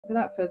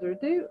without further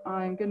ado,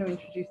 I'm going to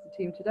introduce the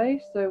team today.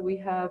 So we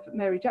have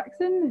Mary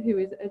Jackson, who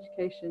is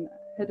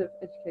Head of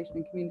Education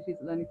and Communities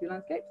at Learning Through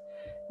Landscapes.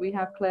 We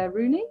have Claire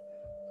Rooney,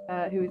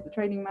 who is the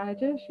Training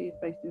Manager. She is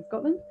based in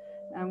Scotland.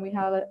 And we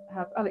have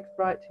Alex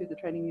Bright, who is the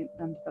Training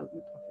and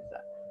Development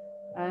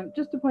Officer.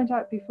 Just to point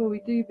out before we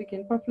do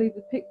begin properly,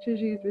 the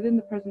pictures used within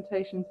the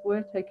presentations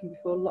were taken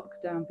before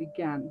lockdown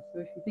began.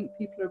 So if you think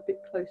people are a bit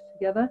close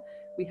together,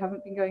 we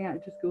haven't been going out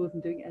into schools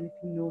and doing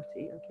anything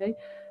naughty, okay?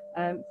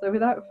 So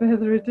without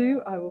further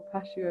ado, I will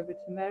pass you over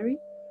to Mary.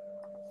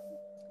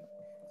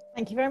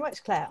 Thank you very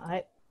much, Claire.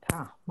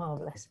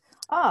 Marvellous.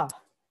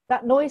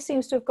 That noise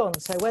seems to have gone.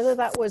 So whether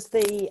that was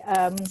the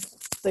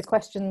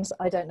questions,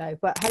 I don't know.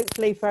 But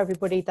hopefully for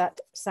everybody, that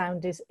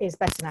sound is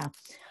better now.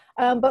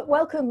 But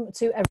welcome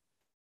to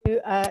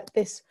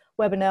this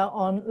webinar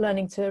on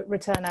learning to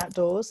return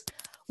outdoors.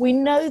 We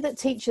know that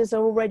teachers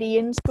are already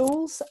in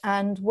schools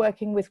and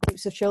working with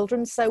groups of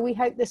children, so we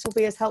hope this will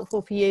be as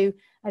helpful for you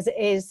as it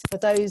is for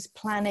those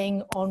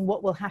planning on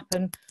what will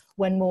happen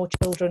when more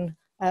children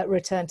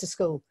return to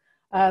school.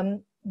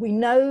 We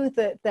know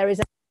that there is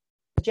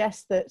evidence to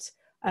suggest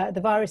that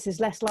the virus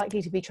is less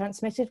likely to be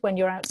transmitted when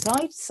you're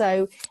outside,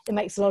 so it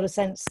makes a lot of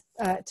sense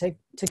to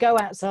go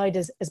outside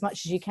as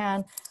much as you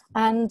can.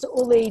 And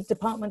all the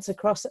departments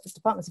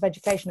of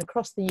education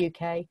across the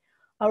UK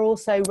are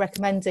also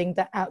recommending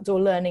that outdoor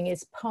learning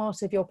is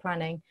part of your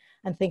planning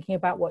and thinking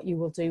about what you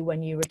will do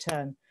when you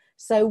return.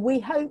 So we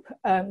hope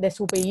this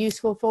will be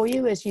useful for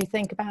you as you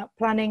think about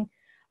planning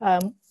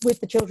with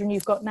the children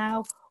you've got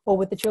now or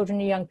with the children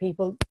and young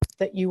people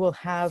that you will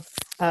have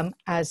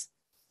as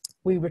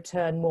we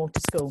return more to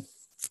school.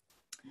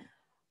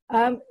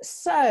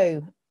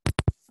 So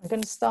I'm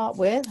going to start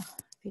with,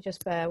 if you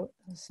just bear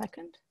a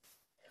second,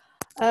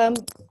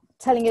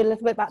 telling you a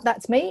little bit about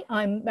that's me.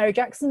 I'm Mary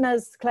Jackson,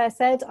 as Claire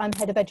said. I'm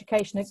Head of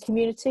Education and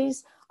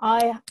Communities.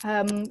 I,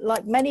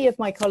 like many of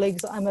my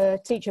colleagues, I'm a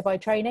teacher by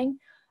training.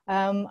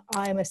 I'm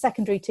a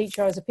secondary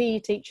teacher. I was a PE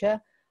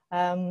teacher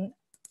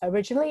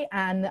originally,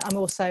 and I'm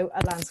also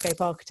a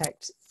landscape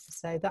architect.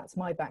 So that's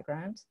my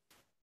background.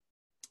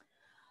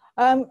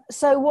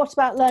 So what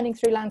about learning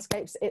through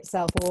landscapes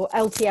itself, or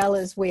LTL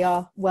as we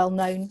are well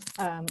known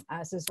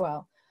as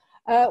well?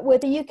 We're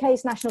the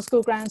UK's National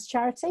School Grounds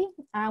charity,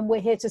 and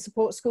we're here to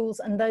support schools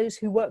and those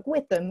who work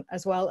with them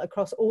as well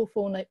across all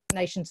 4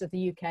 nations of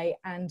the UK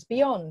and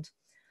beyond.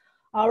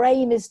 Our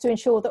aim is to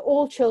ensure that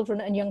all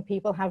children and young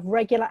people have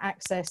regular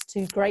access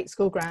to great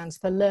school grounds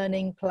for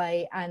learning,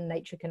 play and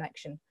nature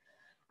connection.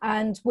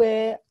 And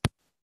we're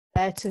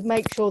there to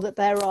make sure that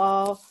there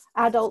are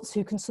adults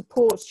who can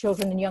support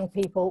children and young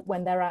people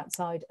when they're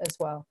outside as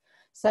well.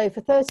 So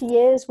for 30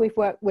 years, we've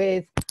worked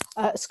with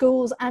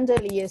schools and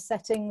early years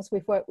settings.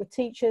 We've worked with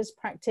teachers,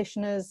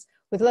 practitioners,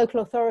 with local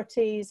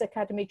authorities,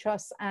 academy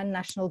trusts and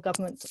national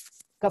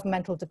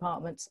governmental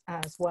departments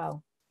as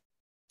well.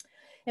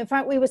 In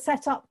fact, we were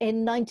set up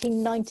in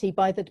 1990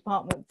 by the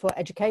Department for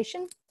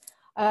Education.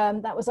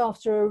 That was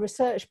after a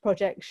research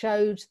project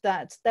showed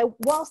that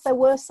whilst there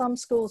were some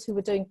schools who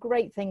were doing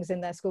great things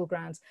in their school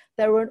grounds,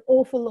 there were an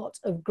awful lot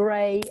of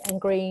grey and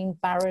green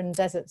barren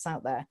deserts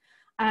out there,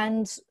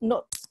 and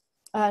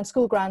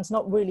school grounds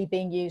not really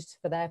being used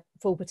for their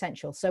full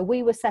potential. So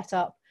we were set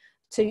up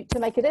to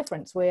make a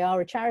difference. We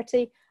are a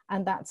charity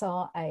and that's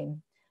our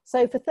aim.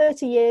 So for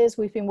 30 years,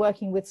 we've been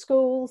working with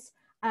schools,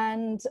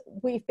 and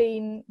we've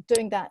been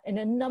doing that in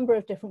a number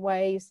of different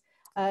ways.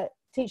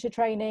 Teacher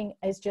training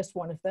is just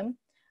one of them.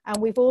 And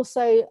we've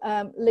also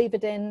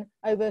levered in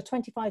over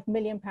 £25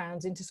 million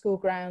into school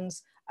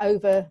grounds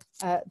over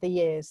the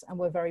years, and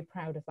we're very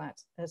proud of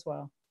that as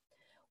well.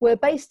 We're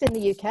based in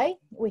the UK.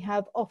 We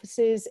have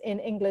offices in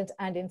England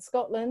and in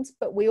Scotland,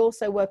 but we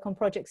also work on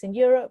projects in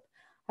Europe,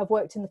 have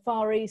worked in the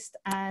Far East,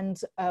 and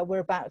we're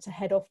about to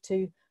head off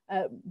to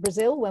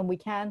Brazil when we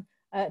can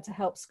to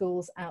help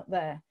schools out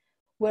there.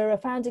 We're a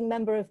founding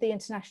member of the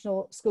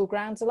International School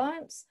Grounds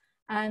Alliance,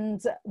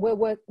 and we're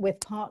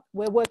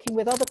working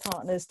with other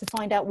partners to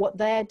find out what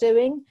they're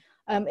doing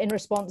in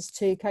response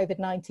to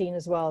COVID-19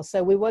 as well.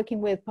 So we're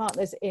working with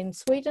partners in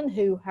Sweden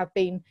who have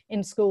been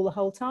in school the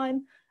whole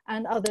time,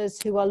 and others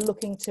who are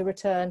looking to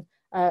return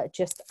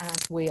just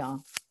as we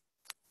are.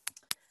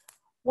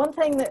 One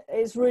thing that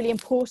is really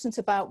important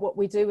about what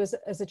we do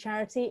as a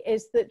charity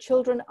is that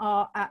children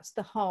are at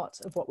the heart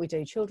of what we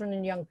do, children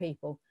and young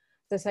people.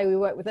 So say we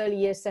work with early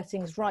years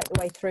settings right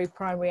the way through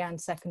primary and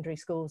secondary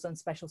schools and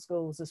special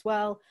schools as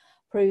well,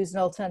 PRUs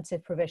and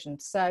alternative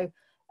provisions. So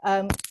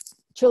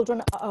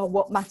children are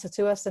what matter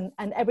to us, and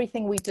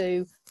everything we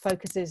do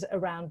focuses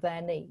around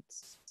their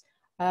needs.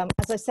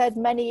 As I said,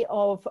 many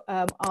of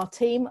our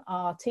team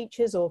are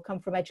teachers or come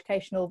from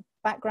educational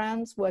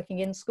backgrounds, working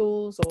in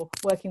schools or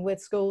working with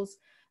schools.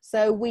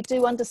 So we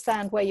do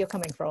understand where you're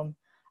coming from.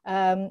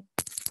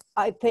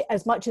 I think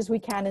as much as we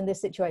can in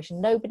this situation.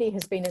 Nobody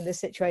has been in this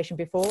situation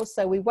before,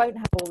 so we won't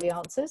have all the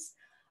answers.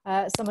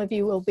 Some of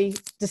you will be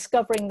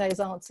discovering those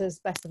answers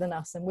better than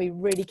us, and we're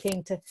really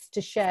keen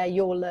to share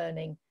your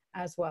learning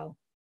as well.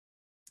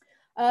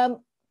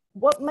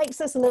 What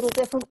makes us a little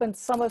different than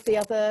some of the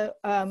other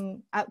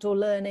outdoor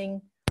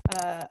learning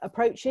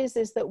approaches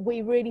is that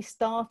we really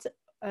start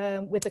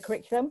with the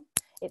curriculum.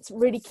 It's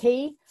really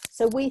key.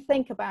 So we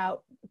think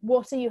about,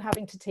 what are you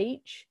having to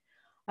teach?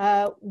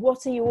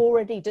 What are you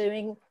already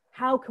doing?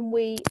 How can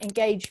we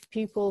engage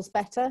pupils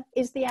better?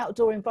 Is the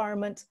outdoor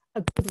environment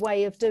a good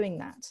way of doing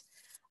that?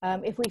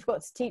 If we've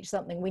got to teach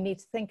something, we need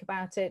to think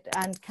about it,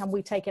 and can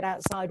we take it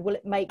outside? Will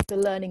it make the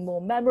learning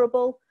more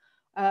memorable?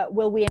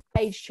 Will we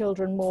engage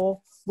children more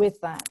with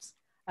that?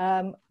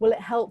 Will it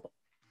help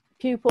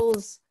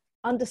pupils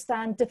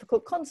understand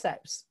difficult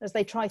concepts as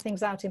they try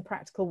things out in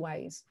practical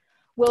ways?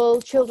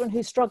 Will children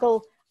who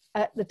struggle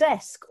at the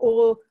desk,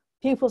 or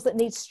pupils that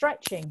need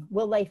stretching,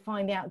 will they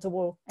find the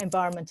outdoor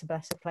environment a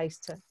better place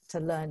to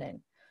learn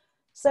in?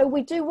 So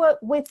we do work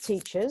with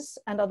teachers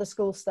and other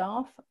school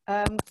staff.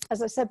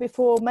 As I said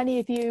before, many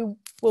of you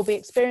will be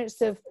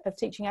experienced of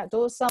teaching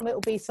outdoors. Some it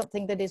will be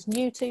something that is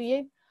new to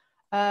you.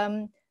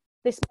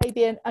 This may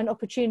be an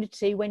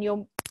opportunity when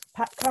you're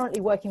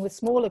currently working with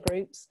smaller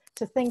groups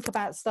to think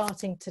about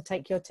starting to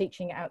take your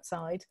teaching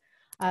outside,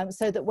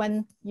 so that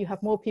when you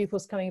have more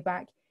pupils coming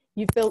back,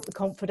 you've built the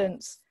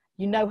confidence,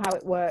 you know how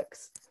it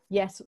works.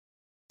 Yes,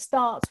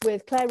 start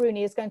with Claire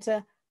Rooney is going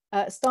to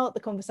start the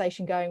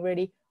conversation going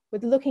really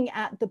with looking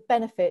at the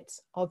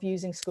benefits of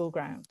using school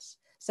grounds.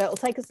 So it'll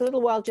take us a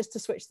little while just to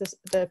switch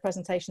the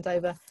presentations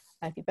over.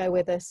 If you bear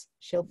with us,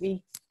 she'll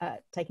be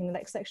taking the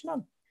next section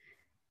on.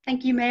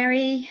 Thank you,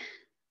 Mary.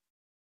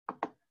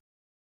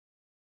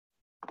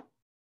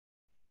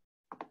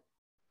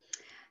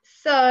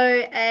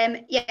 So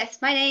yes,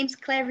 my name's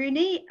Claire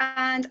Rooney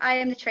and I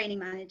am the training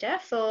manager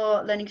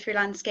for Learning Through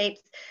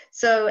Landscapes.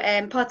 So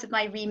part of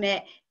my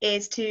remit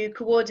is to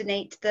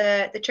coordinate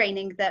the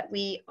training that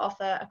we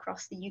offer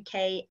across the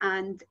UK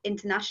and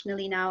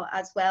internationally now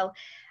as well.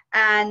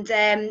 And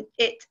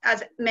it,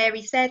 as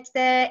Mary said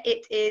there,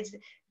 it is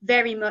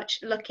very much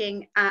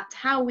looking at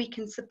how we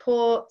can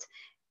support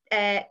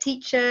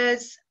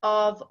teachers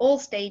of all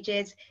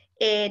stages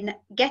in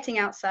getting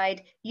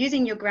outside,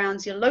 using your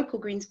grounds, your local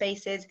green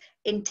spaces,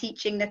 in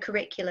teaching the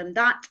curriculum.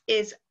 That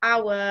is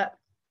our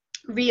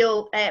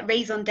real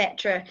raison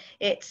d'etre.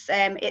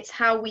 It's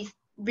how we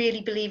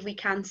really believe we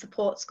can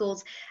support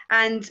schools.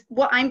 And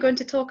what I'm going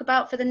to talk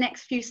about for the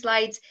next few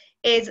slides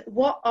is,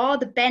 what are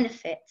the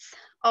benefits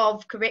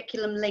of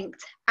curriculum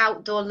linked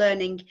outdoor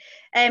learning?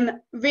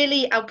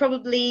 Really, I'll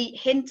probably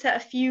hint at a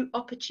few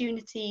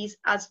opportunities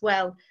as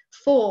well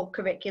for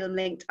curriculum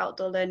linked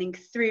outdoor learning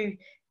through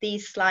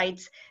these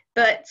slides,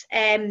 but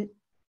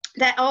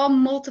there are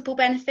multiple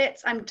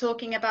benefits. I'm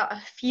talking about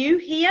a few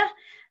here,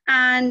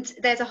 and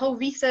there's a whole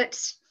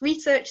research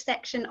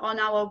section on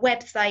our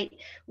website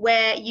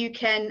where you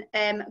can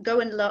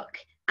go and look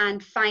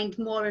and find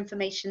more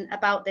information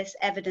about this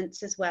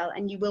evidence as well,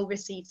 and you will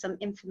receive some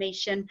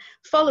information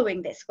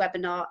following this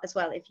webinar as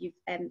well if you've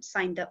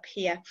signed up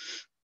here.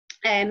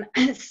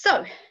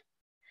 So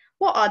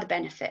what are the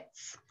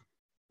benefits?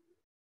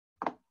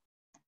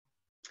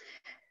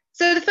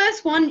 So the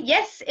first one,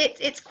 yes,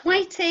 it's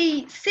quite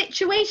a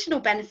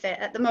situational benefit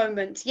at the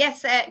moment.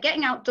 Yes,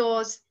 getting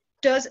outdoors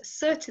does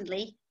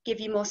certainly give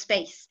you more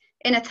space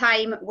in a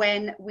time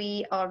when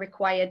we are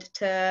required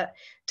to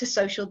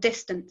social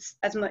distance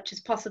as much as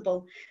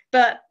possible.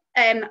 But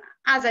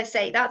as I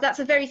say, that's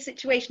a very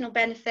situational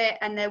benefit,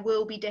 and there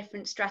will be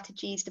different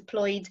strategies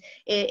deployed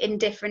in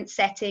different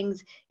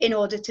settings in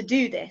order to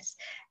do this.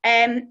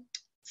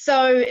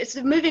 So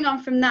moving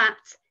on from that,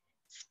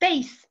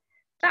 space.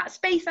 That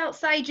space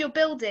outside your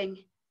building,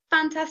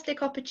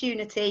 fantastic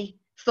opportunity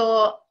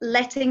for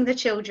letting the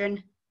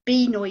children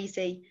be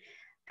noisy.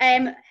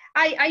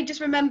 I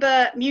just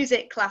remember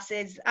music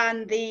classes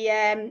and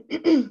the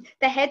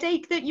the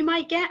headache that you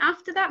might get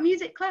after that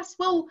music class.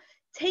 Well,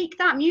 take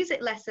that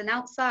music lesson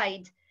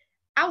outside.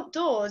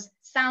 Outdoors,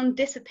 sound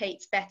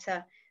dissipates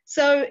better.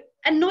 So,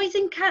 and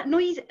learning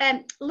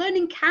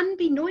can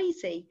be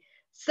noisy.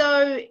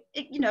 So,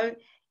 you know,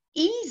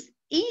 ease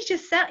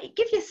yourself,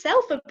 give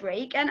yourself a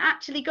break, and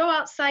actually go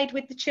outside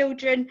with the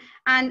children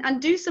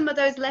and do some of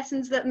those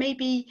lessons that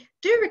maybe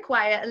do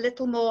require a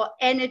little more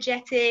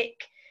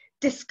energetic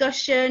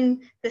discussion,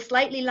 the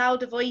slightly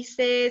louder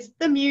voices,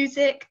 the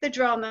music, the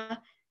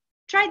drama.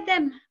 Try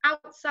them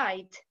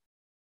outside.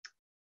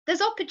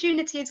 There's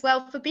opportunity as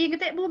well for being a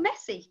bit more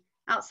messy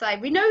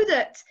outside. We know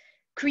that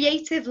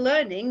creative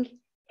learning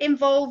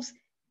involves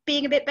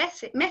being a bit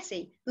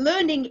messy.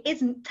 Learning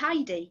isn't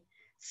tidy.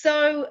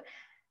 So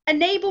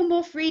enable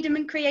more freedom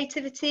and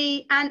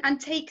creativity,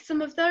 and take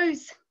some of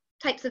those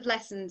types of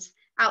lessons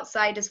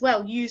outside as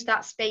well. Use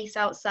that space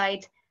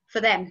outside for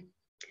them.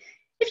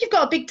 If you've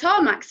got a big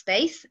tarmac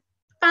space,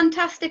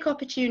 fantastic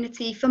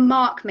opportunity for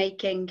mark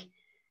making.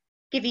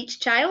 Give each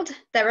child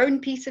their own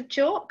piece of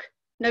chalk.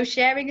 No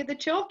sharing of the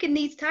chalk in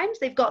these times.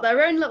 They've got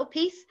their own little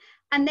piece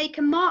and they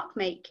can mark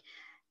make.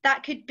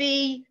 That could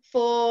be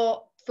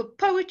for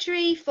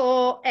poetry,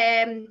 for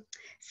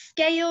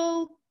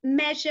scale,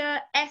 measure,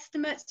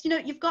 estimates. You know,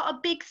 you've got a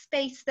big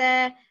space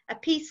there, a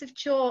piece of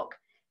chalk.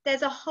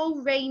 There's a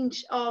whole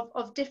range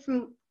of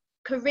different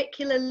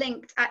curricular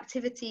linked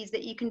activities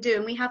that you can do,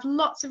 and we have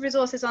lots of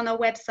resources on our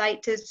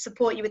website to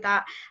support you with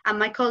that, and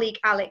my colleague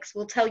Alex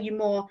will tell you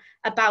more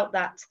about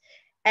that.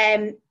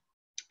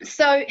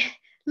 So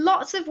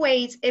lots of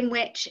ways in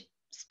which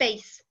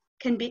space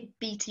can be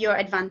to your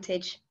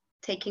advantage,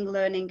 taking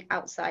learning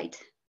outside.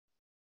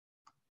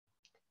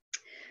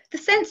 The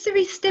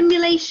sensory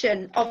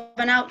stimulation of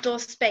an outdoor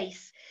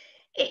space,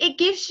 it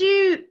gives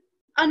you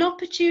an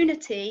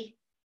opportunity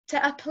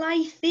to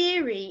apply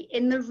theory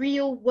in the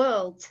real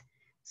world.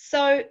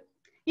 So,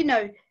 you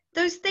know,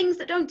 those things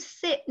that don't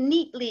sit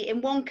neatly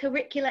in one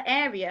curricular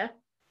area,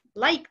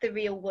 like the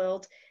real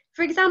world.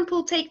 For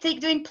example, take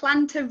doing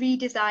planter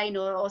redesign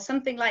or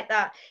something like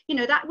that. You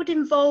know, that would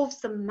involve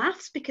some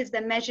maths because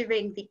they're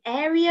measuring the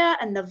area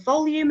and the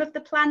volume of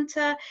the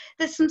planter.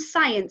 There's some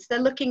science. They're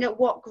looking at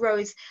what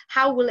grows,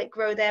 how will it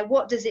grow there,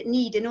 what does it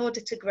need in order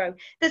to grow.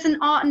 There's an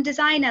art and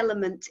design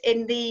element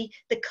in the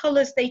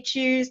colours they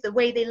choose, the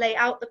way they lay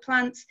out the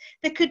plants.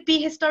 There could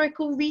be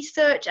historical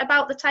research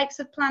about the types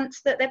of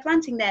plants that they're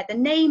planting there, the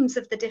names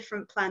of the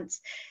different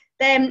plants.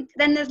 Then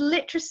there's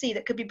literacy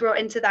that could be brought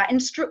into that,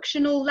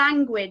 instructional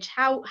language.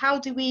 How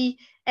do we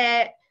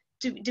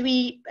do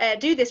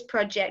this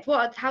project?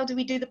 How do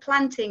we do the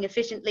planting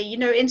efficiently? You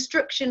know,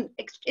 instruction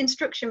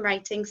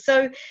writing.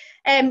 So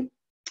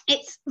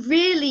it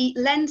really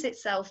lends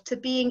itself to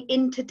being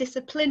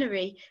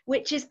interdisciplinary,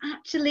 which is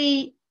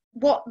actually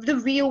what the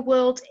real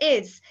world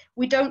is.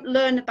 We don't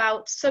learn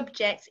about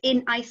subjects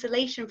in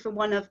isolation from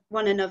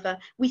one another.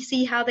 We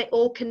see how they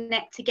all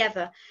connect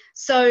together.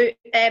 So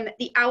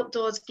the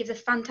outdoors gives a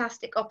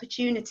fantastic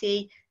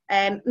opportunity,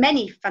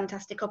 many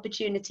fantastic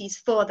opportunities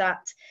for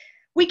that.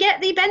 We get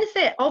the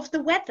benefit of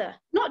the weather,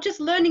 not just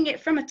learning it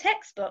from a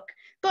textbook,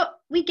 but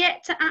we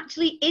get to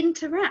actually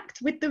interact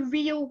with the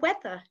real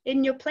weather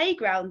in your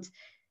playground.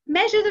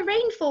 Measure the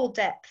rainfall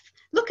depth.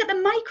 Look at the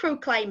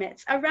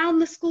microclimates around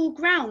the school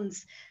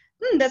grounds.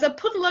 There's a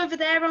puddle over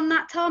there on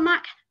that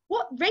tarmac.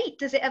 What rate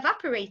does it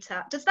evaporate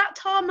at? Does that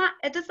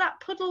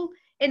puddle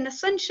in the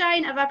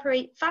sunshine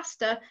evaporate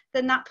faster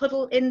than that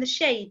puddle in the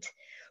shade?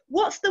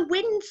 What's the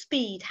wind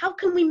speed? How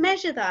can we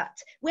measure that?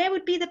 Where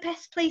would be the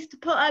best place to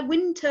put a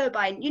wind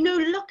turbine? You know,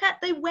 look at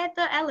the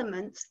weather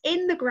elements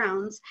in the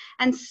grounds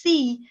and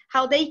see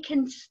how they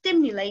can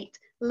stimulate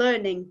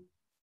learning.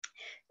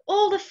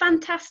 All the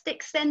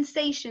fantastic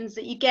sensations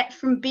that you get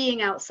from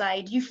being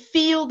outside. You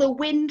feel the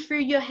wind through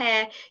your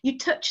hair, you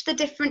touch the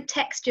different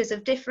textures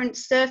of different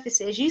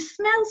surfaces, you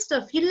smell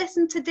stuff, you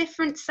listen to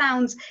different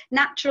sounds,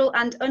 natural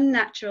and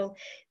unnatural.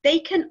 They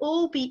can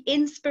all be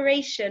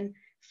inspiration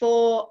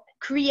for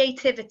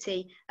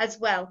creativity as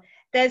well.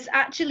 There's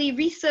actually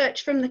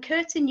research from the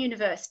Curtin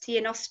University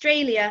in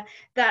Australia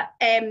that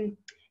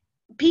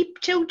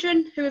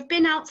children who have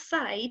been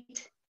outside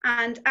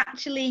and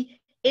actually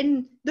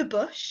in the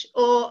bush,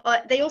 or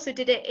they also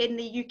did it in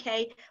the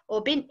UK,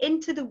 or been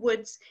into the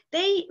woods,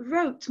 they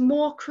wrote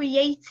more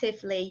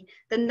creatively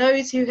than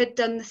those who had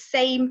done the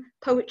same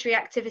poetry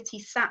activity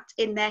sat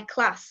in their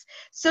class.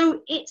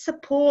 So it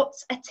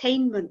supports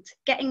attainment,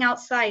 getting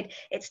outside.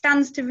 It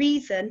stands to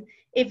reason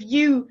if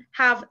you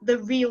have the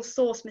real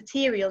source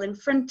material in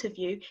front of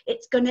you,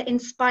 it's going to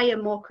inspire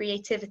more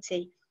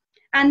creativity.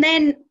 And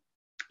then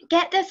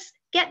get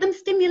them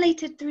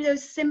stimulated through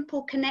those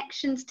simple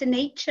connections to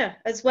nature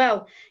as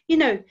well. You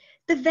know,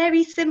 the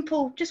very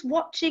simple, just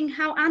watching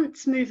how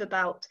ants move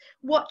about,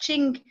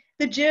 watching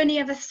the journey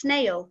of a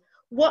snail,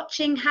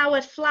 watching how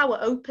a flower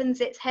opens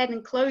its head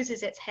and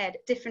closes its head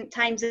at different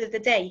times of the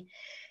day.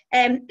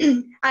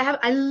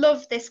 I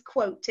love this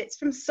quote. It's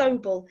from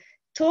Sobel.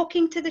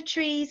 Talking to the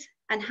trees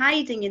and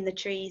hiding in the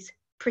trees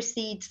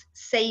precedes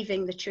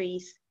saving the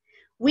trees.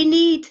 We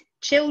need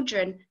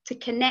children to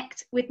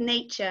connect with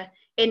nature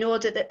in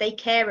order that they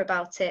care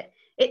about it.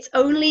 It's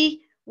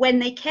only when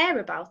they care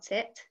about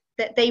it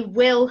that they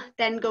will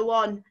then go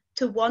on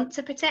to want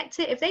to protect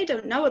it. If they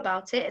don't know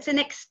about it, it's an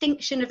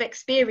extinction of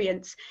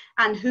experience,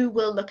 and who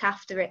will look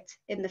after it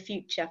in the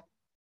future?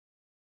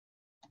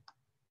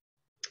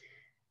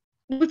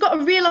 We've got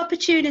a real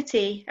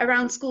opportunity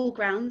around school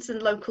grounds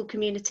and local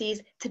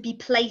communities to be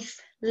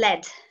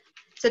place-led.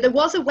 So there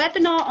was a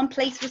webinar on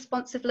place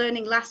responsive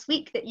learning last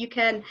week that you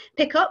can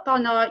pick up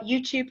on our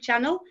YouTube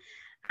channel.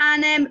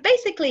 And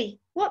basically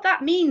what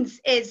that means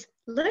is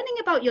learning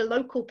about your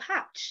local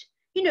patch.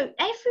 You know,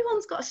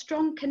 everyone's got a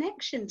strong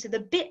connection to the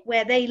bit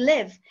where they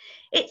live.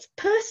 It's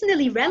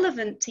personally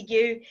relevant to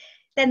you,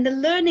 then the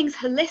learning's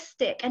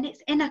holistic and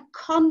it's in a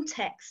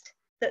context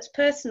that's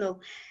personal.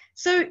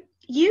 So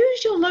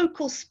use your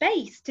local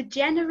space to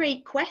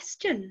generate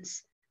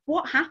questions.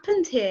 What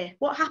happened here?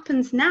 What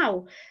happens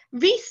now?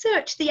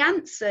 Research the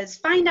answers,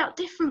 find out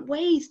different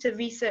ways to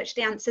research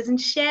the answers and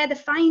share the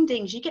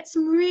findings. You get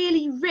some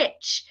really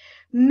rich,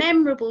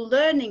 memorable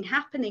learning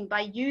happening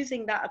by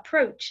using that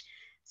approach.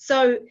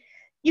 So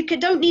you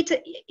don't need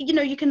to, you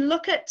know, you can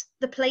look at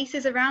the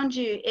places around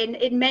you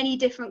in many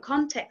different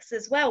contexts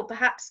as well.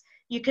 Perhaps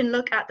you can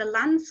look at the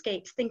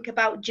landscapes, think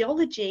about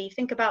geology,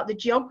 think about the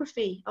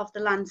geography of the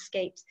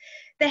landscapes,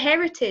 the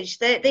heritage,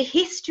 the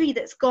history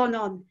that's gone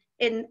on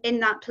in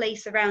that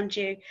place around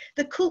you.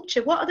 The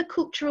culture, what are the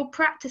cultural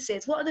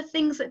practices? What are the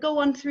things that go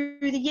on through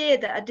the year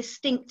that are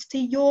distinct to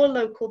your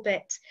local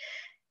bit?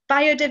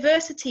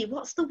 Biodiversity,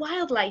 what's the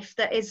wildlife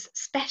that is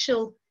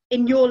special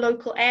in your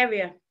local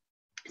area?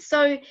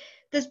 So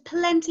there's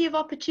plenty of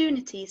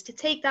opportunities to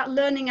take that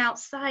learning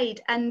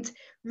outside and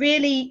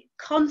really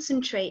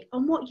concentrate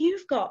on what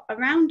you've got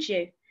around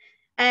you.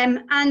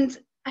 And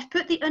I've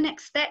put the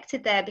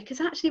unexpected there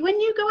because actually when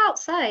you go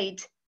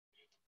outside,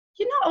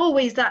 you're not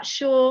always that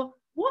sure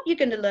what you're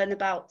going to learn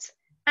about.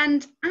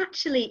 And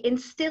actually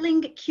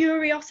instilling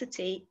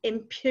curiosity in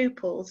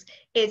pupils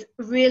is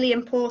really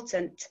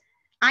important.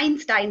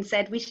 Einstein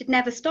said we should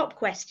never stop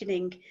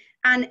questioning.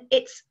 And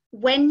it's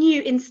when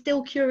you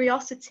instill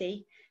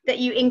curiosity that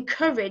you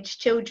encourage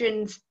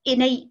children's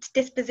innate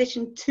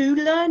disposition to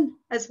learn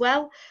as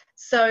well.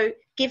 So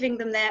giving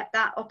them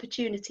that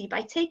opportunity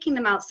by taking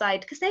them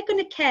outside, because they're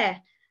going to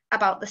care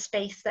about the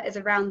space that is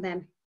around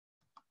them.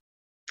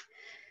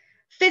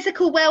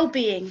 Physical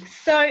well-being.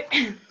 So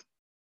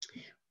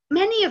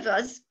many of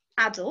us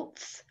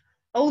adults,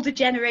 older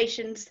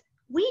generations,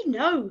 we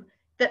know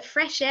that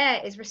fresh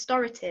air is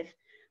restorative.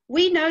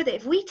 We know that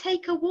if we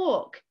take a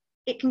walk,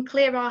 it can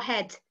clear our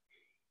head.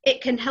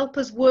 It can help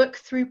us work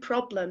through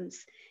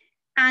problems,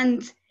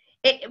 and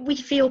we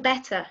feel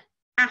better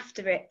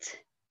after it.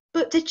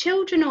 But do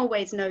children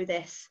always know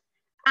this?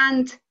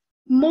 And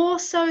more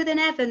so than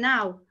ever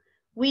now,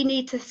 we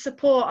need to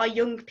support our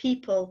young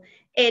people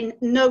in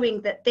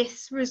knowing that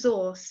this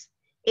resource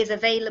is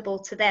available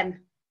to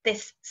them.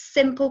 This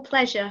simple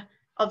pleasure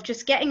of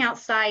just getting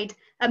outside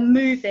and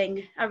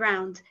moving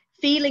around,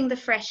 feeling the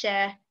fresh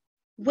air,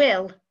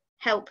 will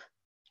help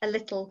a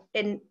little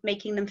in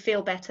making them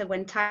feel better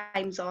when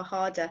times are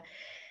harder.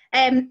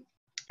 In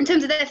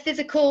terms of their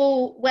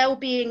physical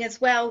well-being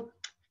as well,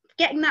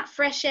 getting that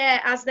fresh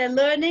air as they're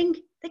learning,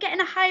 they're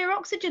getting a higher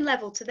oxygen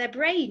level to their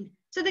brain,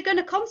 so they're going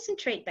to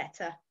concentrate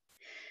better.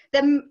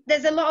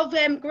 There's a lot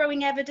of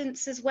growing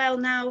evidence as well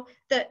now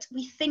that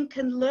we think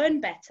and learn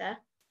better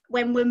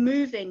when we're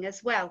moving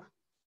as well.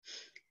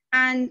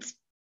 And,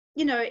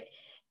 you know,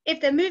 if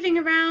they're moving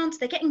around,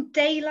 they're getting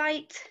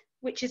daylight,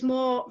 which is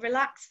more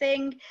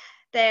relaxing,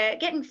 they're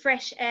getting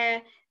fresh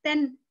air,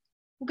 then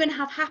we're going to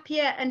have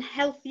happier and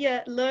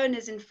healthier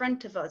learners in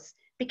front of us,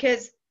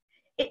 because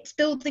it's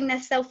building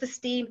their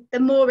self-esteem. They're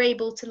more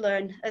able to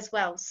learn as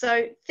well.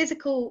 So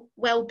physical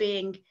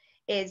well-being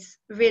is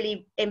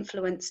really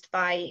influenced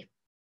by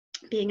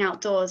being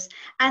outdoors,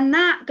 and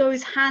that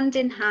goes hand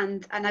in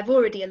hand, and I've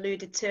already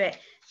alluded to it,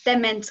 their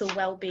mental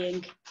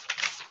well-being.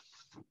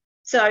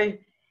 So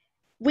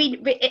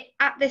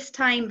at this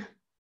time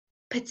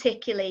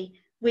particularly,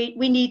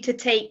 we need to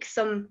take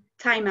some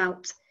time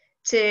out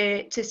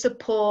to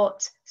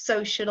support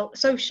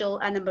social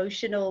and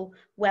emotional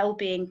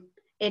well-being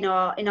in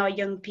our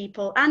young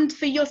people, and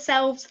for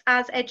yourselves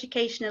as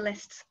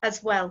educationalists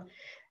as well.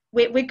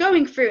 We're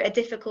going through a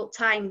difficult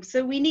time,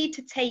 so we need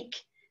to take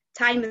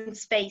time and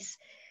space.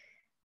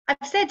 I've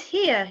said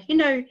here, you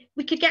know,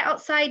 we could get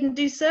outside and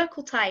do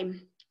circle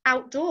time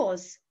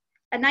outdoors,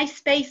 a nice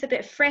space, a bit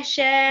of fresh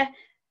air,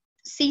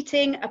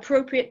 seating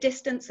appropriate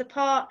distance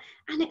apart,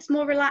 and it's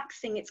more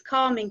relaxing, it's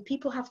calming.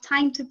 People have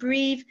time to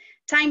breathe,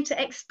 time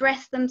to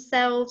express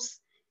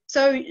themselves.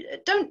 So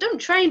don't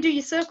try and do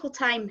your circle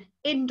time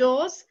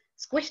indoors,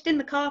 squished in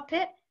the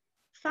carpet.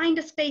 Find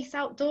a space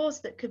outdoors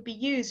that could be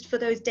used for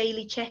those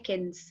daily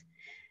check-ins.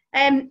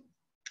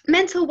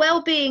 Mental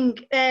well-being,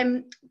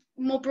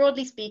 more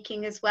broadly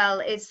speaking as well,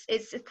 is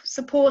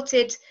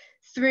supported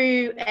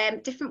through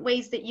different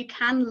ways that you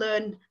can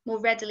learn more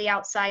readily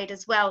outside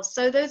as well.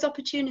 So those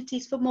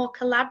opportunities for more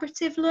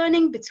collaborative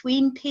learning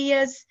between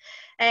peers,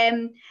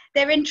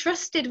 they're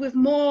entrusted with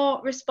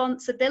more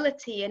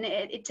responsibility, and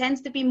it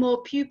tends to be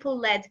more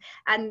pupil-led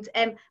and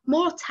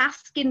more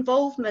task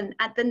involvement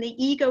than the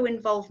ego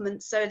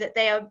involvement, so that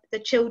the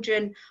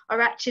children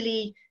are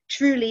actually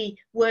truly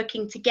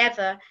working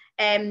together,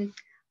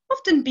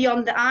 often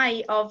beyond the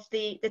eye of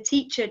the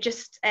teacher,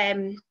 just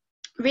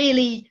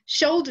really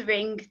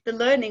shouldering the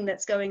learning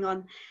that's going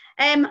on.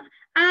 And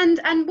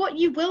what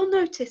you will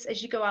notice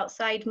as you go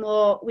outside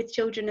more with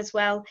children as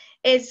well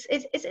is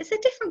it's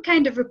a different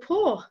kind of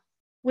rapport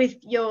with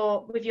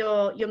your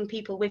young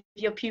people, with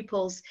your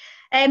pupils.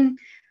 When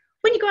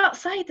you go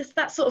outside, there's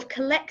that sort of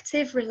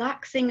collective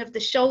relaxing of the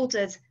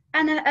shoulders,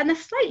 and a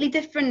slightly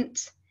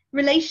different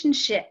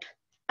relationship,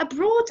 a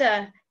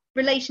broader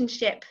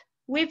relationship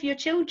with your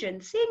children,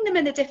 seeing them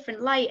in a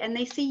different light, and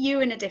they see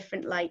you in a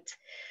different light.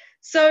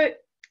 So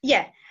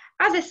yeah,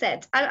 as I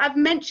said, I've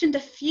mentioned a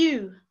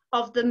few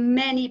of the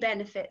many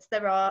benefits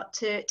there are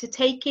to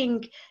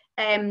taking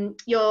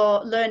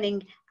your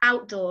learning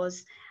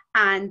outdoors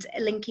and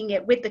linking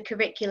it with the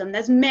curriculum.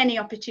 There's many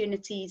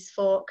opportunities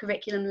for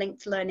curriculum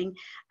linked learning,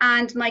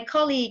 and my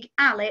colleague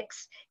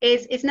Alex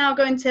is now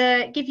going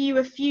to give you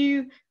a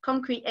few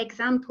concrete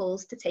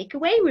examples to take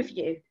away with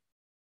you.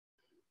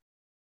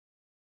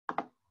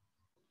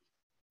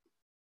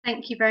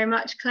 Thank you very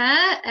much,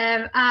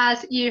 Claire.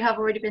 As you have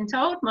already been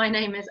told, my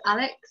name is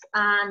Alex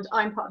and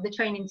I'm part of the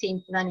training team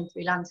for Learning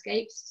Through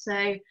Landscapes.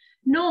 So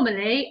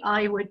normally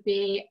I would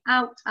be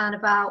out and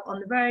about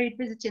on the road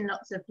visiting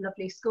lots of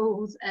lovely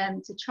schools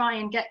to try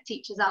and get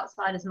teachers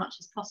outside as much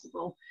as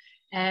possible.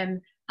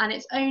 And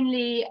it's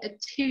only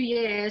 2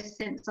 years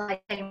since I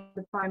came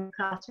to the primary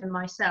classroom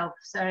myself.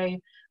 So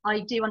I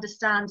do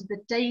understand the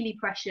daily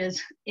pressures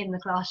in the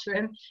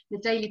classroom, the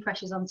daily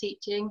pressures on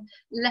teaching,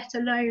 let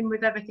alone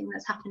with everything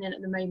that's happening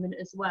at the moment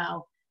as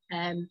well.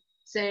 And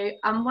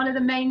one of the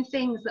main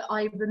things that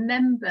I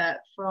remember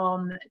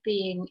from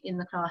being in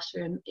the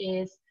classroom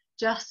is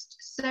just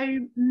so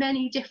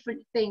many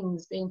different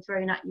things being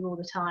thrown at you all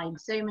the time,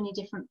 so many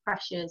different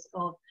pressures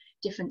of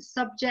different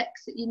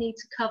subjects that you need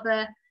to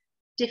cover,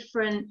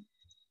 different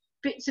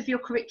bits of your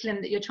curriculum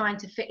that you're trying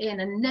to fit in,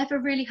 and never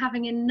really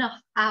having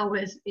enough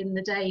hours in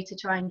the day to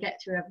try and get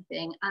through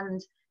everything. And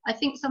I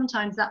think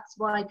sometimes that's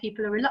why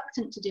people are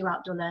reluctant to do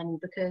outdoor learning,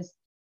 because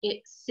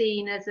it's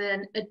seen as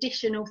an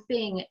additional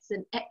thing, it's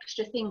an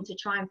extra thing to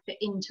try and fit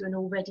into an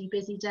already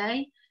busy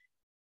day.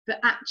 But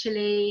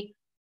actually,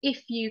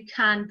 if you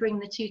can bring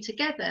the two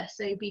together,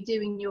 so be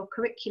doing your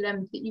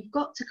curriculum that you've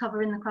got to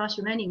cover in the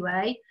classroom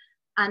anyway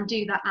and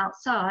do that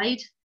outside,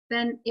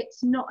 then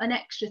it's not an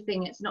extra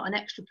thing, it's not an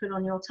extra pull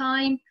on your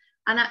time,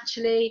 and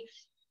actually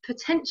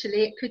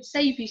potentially it could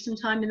save you some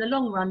time in the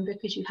long run,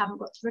 because you haven't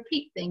got to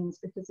repeat things,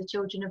 because the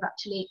children have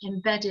actually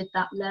embedded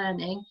that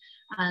learning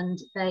and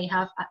they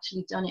have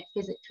actually done it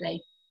physically.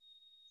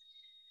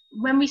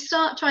 When we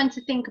start trying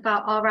to think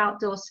about our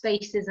outdoor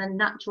spaces and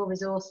natural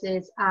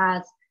resources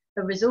as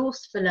a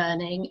resource for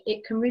learning,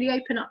 it can really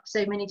open up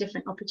so many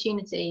different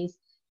opportunities.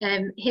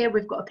 Here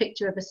we've got a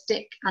picture of a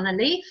stick and a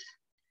leaf.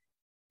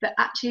 But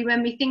actually,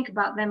 when we think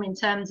about them in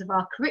terms of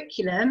our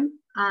curriculum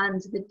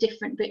and the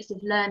different bits of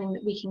learning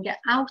that we can get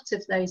out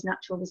of those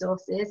natural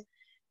resources,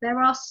 there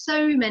are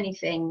so many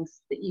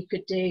things that you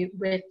could do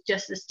with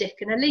just a stick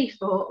and a leaf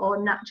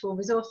or natural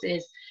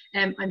resources.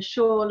 I'm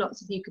sure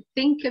lots of you could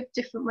think of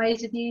different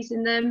ways of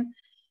using them.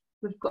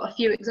 We've got a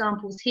few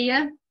examples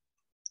here.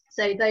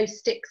 So those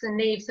sticks and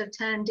leaves have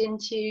turned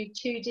into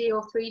 2D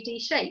or 3D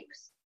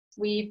shapes.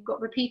 We've got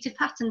repeated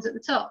patterns at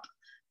the top.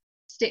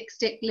 Stick,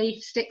 stick,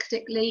 leaf, stick,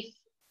 stick, leaf.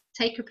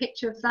 Take a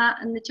picture of that,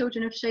 and the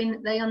children have shown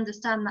that they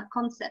understand that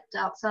concept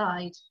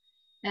outside.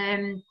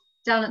 Down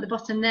at the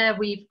bottom there,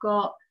 we've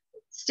got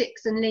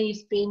sticks and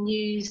leaves being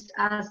used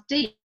as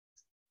Ds.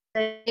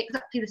 They're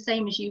exactly the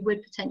same as you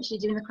would potentially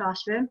do in the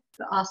classroom,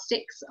 but our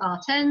sticks are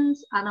 10s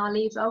and our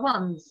leaves are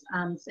 1s,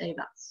 and so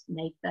that's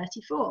made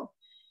 34.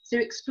 So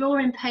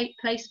exploring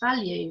place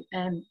value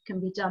can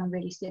be done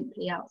really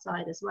simply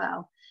outside as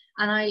well.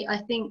 And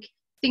I think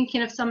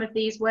thinking of some of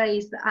these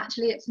ways that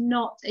actually it's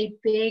not a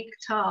big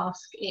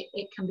task,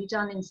 it can be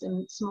done in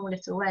some small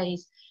little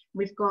ways.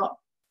 We've got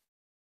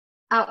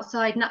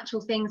outside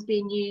natural things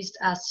being used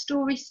as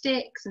story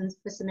sticks and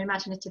for some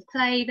imaginative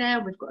play there.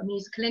 We've got a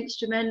musical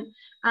instrument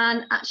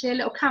and actually a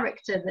little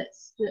character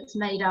that's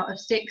made out of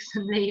sticks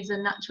and leaves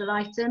and natural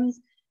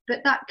items.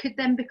 But that could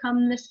then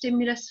become the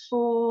stimulus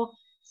for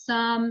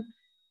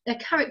a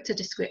character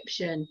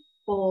description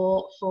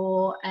or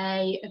for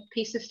a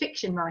piece of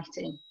fiction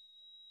writing.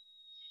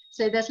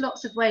 So there's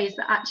lots of ways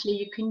that actually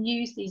you can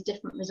use these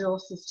different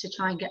resources to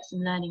try and get some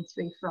learning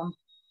through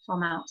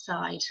from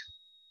outside.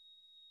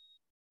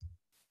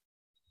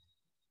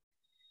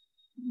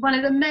 One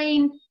of the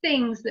main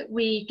things that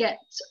we get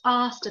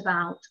asked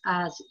about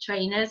as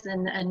trainers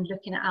and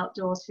looking at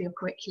outdoors for your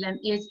curriculum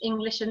is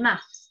English and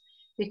maths,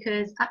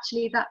 because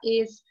actually that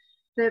is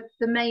the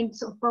main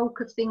sort of bulk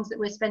of things that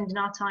we're spending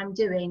our time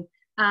doing.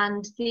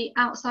 And the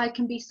outside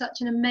can be such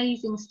an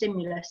amazing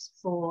stimulus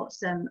for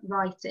some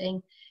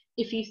writing.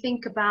 If you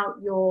think about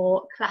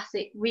your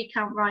classic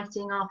recount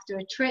writing after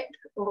a trip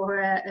or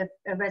a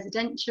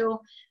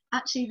residential,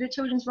 actually the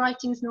children's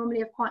writing is normally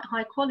of quite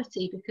high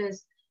quality,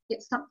 because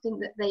it's something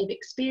that they've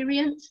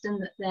experienced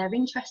and that they're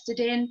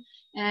interested in,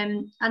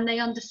 and they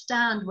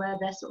understand where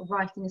their sort of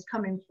writing is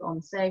coming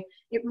from. So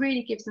it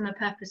really gives them a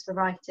purpose for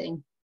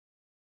writing.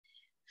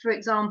 For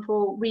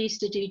example, we used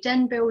to do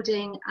den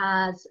building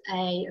as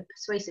a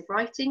persuasive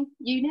writing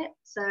unit.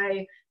 So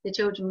the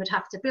children would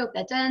have to build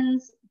their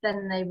dens,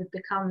 then they would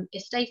become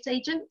estate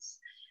agents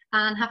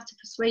and have to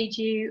persuade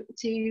you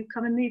to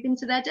come and move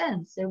into their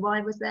den. So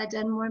why was their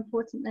den more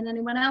important than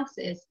anyone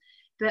else's?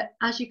 But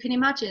as you can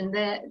imagine,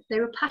 they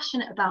were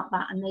passionate about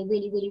that, and they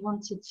really, really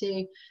wanted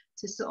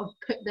to sort of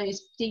put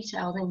those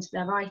details into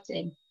their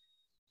writing.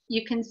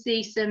 You can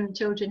see some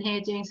children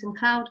here doing some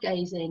cloud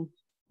gazing,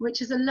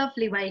 which is a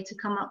lovely way to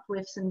come up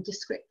with some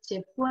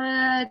descriptive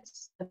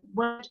words, a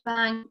word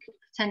bank,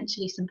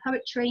 potentially some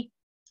poetry.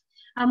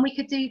 And we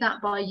could do that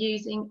by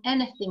using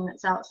anything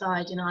that's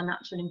outside in our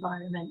natural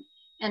environment,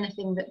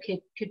 anything that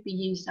could be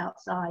used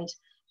outside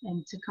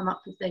to come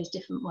up with those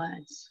different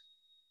words.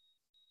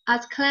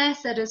 As Claire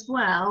said as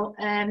well,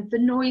 the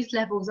noise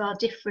levels are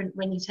different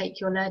when you take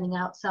your learning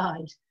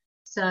outside.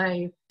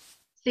 So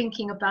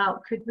thinking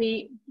about, could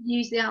we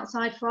use the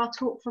outside for our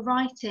talk for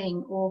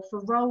writing or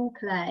for role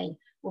play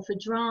or for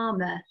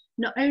drama,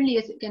 not only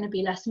is it going to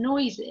be less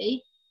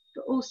noisy,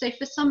 but also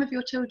for some of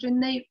your children,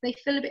 they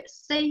feel a bit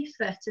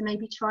safer to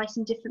maybe try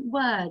some different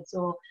words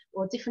or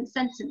different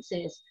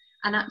sentences.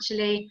 And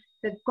actually,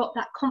 they've got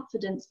that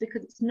confidence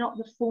because it's not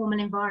the formal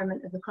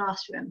environment of the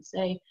classroom.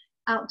 So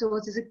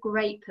outdoors is a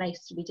great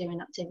place to be doing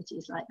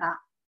activities like that.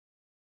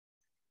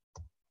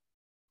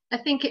 I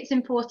think it's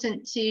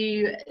important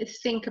to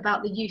think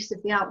about the use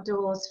of the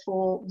outdoors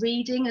for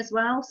reading as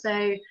well.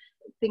 So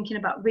thinking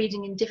about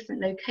reading in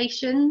different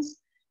locations.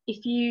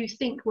 If you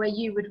think where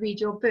you would read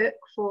your book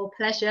for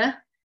pleasure,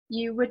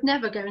 you would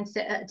never go and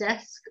sit at a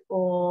desk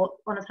or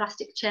on a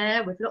plastic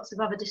chair with lots of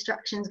other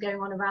distractions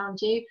going on around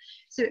you.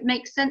 So it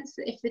makes sense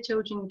that if the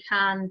children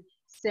can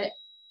sit,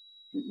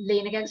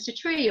 lean against a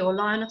tree or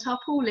lie on a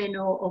tarpaulin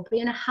or be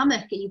in a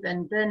hammock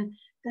even, then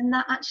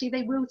that actually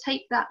they will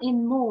take that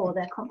in more.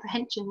 Their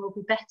comprehension will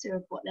be better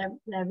of what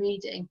they're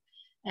reading.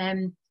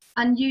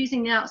 And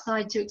using the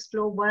outside to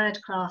explore word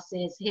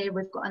classes. Here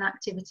we've got an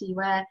activity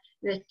where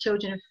the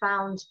children have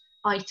found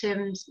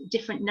items,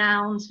 different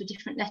nouns for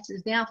different letters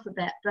of the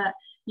alphabet, but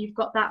you've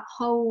got that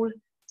whole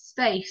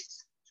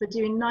space for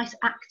doing nice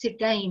active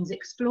games,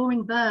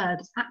 exploring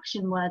verbs,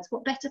 action words.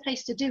 What better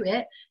place to do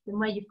it than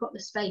where you've got the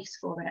space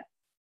for it?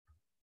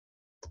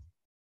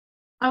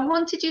 I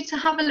wanted you to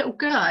have a little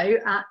go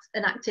at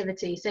an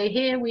activity. So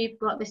here we've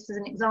got, this is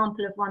an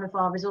example of one of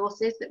our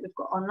resources that we've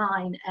got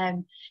online.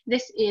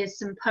 This is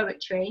some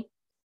poetry.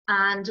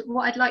 And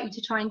what I'd like you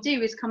to try and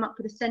do is come up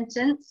with a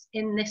sentence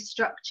in this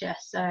structure.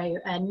 So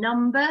a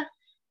number,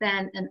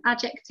 then an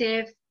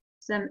adjective,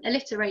 some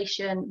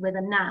alliteration with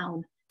a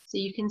noun. So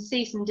you can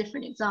see some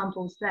different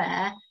examples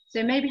there.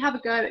 So maybe have a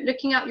go at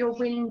looking out your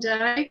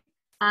window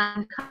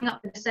and coming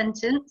up with a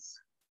sentence.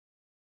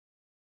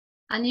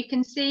 And you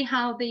can see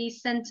how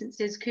these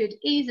sentences could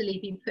easily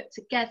be put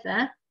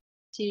together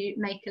to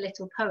make a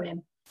little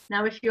poem.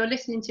 Now, if you're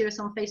listening to us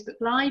on Facebook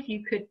Live,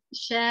 you could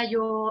share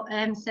your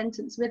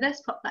sentence with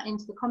us, pop that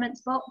into the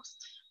comments box,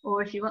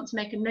 or if you want to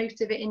make a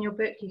note of it in your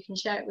book, you can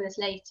share it with us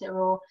later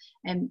or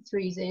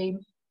through Zoom.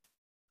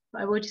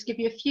 But I will just give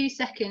you a few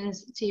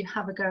seconds to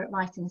have a go at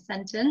writing a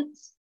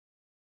sentence.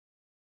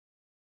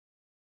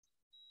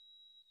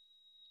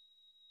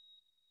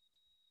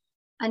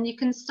 And you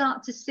can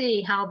start to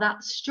see how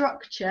that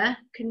structure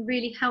can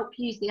really help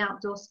use the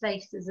outdoor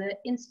space as an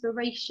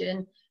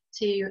inspiration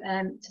to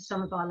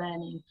some of our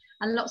learning.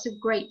 And lots of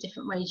great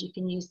different ways you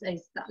can use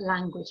that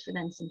language for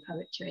then some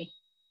poetry.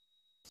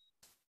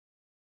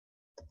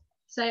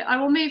 So I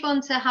will move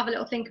on to have a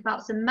little think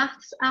about some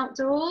maths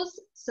outdoors.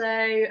 So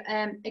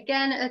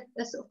again,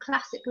 a sort of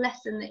classic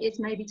lesson that is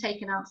maybe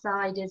taken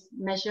outside is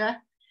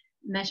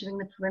measuring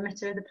the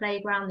perimeter of the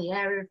playground, the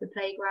area of the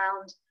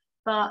playground.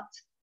 But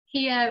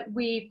here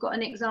we've got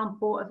an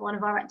example of one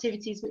of our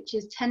activities, which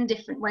is 10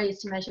 different ways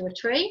to measure a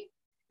tree.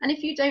 And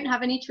if you don't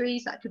have any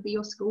trees, that could be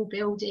your school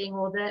building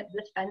or the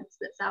fence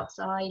that's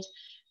outside,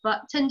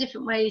 but 10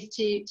 different ways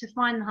to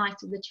find the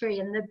height of the tree.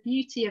 And the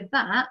beauty of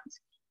that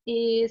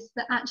is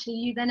that actually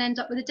you then end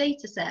up with a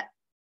data set.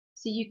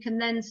 So you can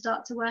then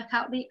start to work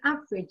out the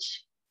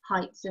average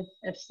heights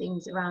of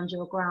things around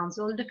your grounds,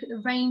 or look at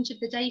the range of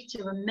the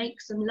data and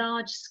make some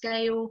large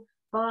scale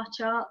bar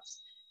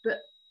charts. But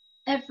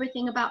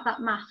everything about that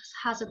maths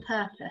has a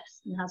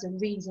purpose and has a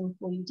reason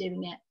for you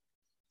doing it.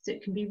 So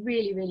it can be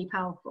really, really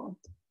powerful.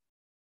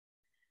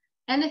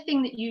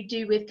 Anything that you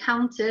do with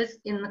counters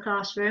in the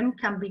classroom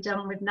can be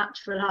done with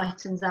natural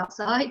items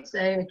outside. So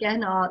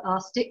again, our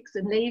sticks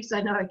and leaves,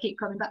 I know I keep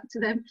coming back to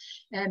them,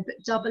 but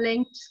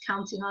doubling, just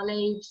counting our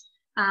leaves,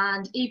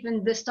 and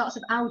even the starts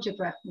of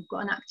algebra. We've got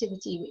an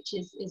activity which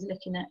is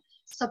looking at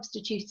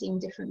substituting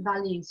different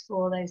values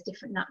for those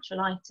different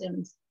natural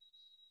items.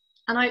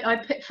 And I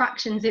put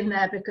fractions in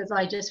there because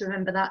I just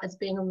remember that as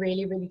being a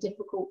really, really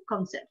difficult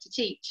concept to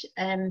teach.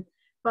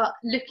 But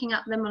looking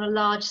at them on a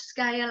large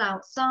scale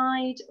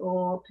outside,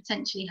 or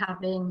potentially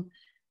having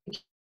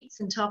sheets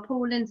and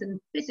tarpaulins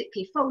and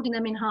physically folding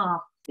them in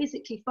half,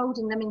 physically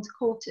folding them into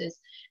quarters,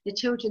 the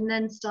children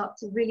then start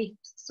to really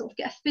sort of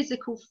get a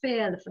physical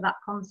feel for that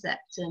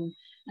concept and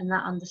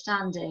that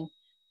understanding.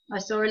 I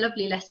saw a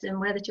lovely lesson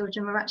where the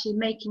children were actually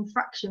making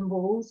fraction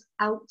walls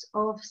out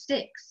of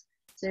sticks.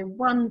 So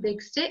one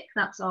big stick,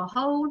 that's our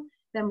whole,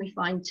 then we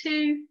find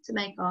two to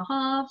make our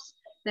halves,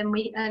 then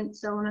we and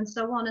so on and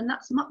so on, and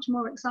that's much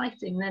more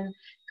exciting than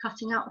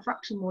cutting out a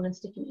fraction wall and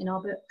sticking it in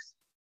our books.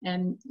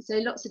 So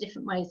lots of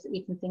different ways that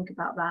we can think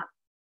about that.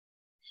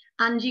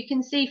 And you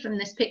can see from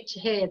this picture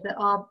here that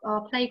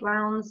our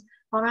playgrounds,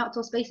 our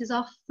outdoor spaces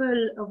are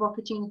full of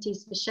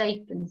opportunities for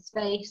shape and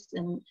space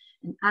and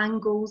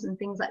angles and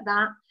things like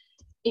that.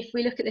 If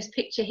we look at this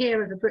picture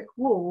here of a brick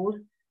wall,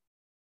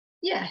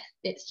 yeah,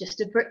 it's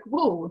just a brick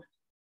wall.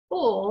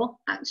 Or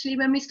actually,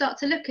 when we start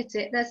to look at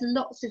it, there's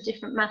lots of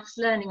different maths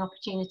learning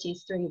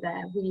opportunities through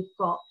there. We've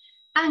got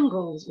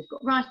angles, we've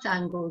got right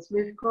angles,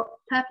 we've got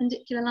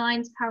perpendicular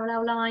lines,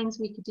 parallel lines,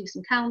 we could do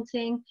some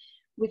counting,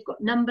 we've got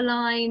number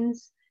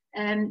lines,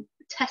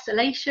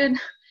 tessellation,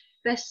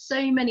 there's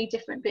so many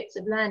different bits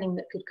of learning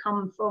that could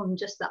come from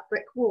just that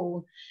brick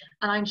wall.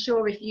 And I'm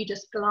sure if you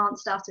just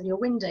glanced out of your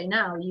window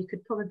now, you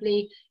could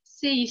probably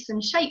see some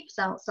shapes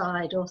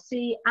outside or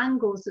see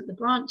angles that the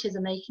branches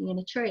are making in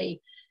a tree.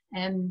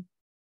 And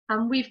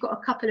we've got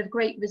a couple of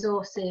great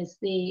resources,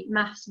 the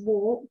maths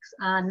walks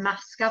and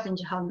maths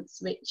scavenger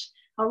hunts, which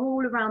are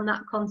all around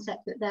that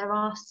concept that there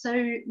are so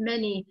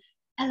many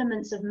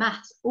elements of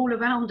maths all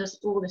around us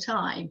all the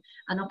time,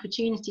 and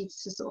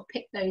opportunities to sort of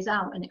pick those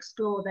out and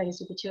explore those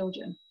with the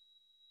children.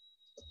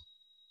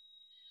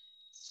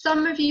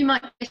 Some of you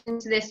might listen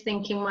to this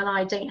thinking, well,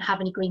 I don't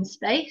have any green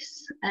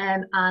space,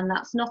 and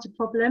that's not a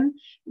problem.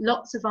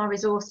 Lots of our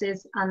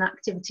resources and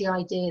activity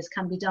ideas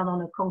can be done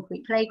on a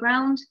concrete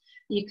playground.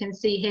 You can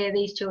see here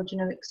these children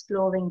are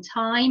exploring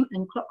time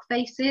and clock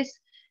faces.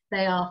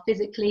 They are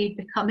physically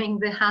becoming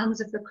the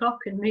hands of the clock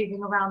and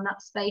moving around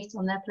that space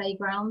on their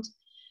playground.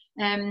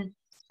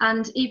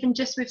 And even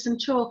just with some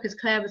chalk, as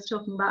Claire was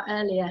talking about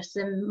earlier,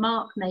 some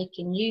mark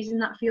making, using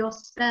that for your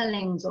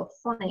spellings or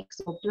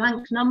phonics or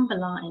blank number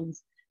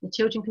lines. The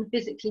children can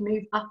physically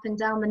move up and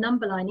down the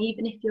number line,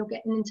 even if you're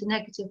getting into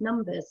negative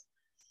numbers.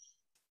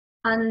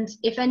 And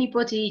if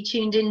anybody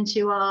tuned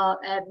into our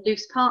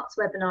Loose Parts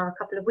webinar a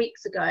couple of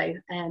weeks ago,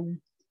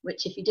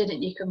 which if you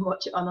didn't, you can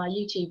watch it on our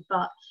YouTube,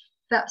 but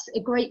that's a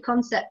great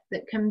concept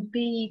that can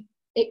be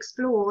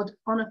explored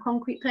on a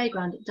concrete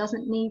playground. It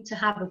doesn't need to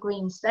have a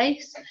green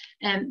space,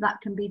 and that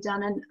can be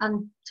done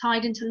and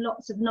tied into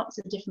lots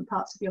of different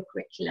parts of your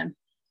curriculum.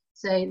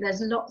 So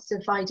there's lots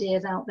of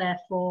ideas out there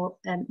for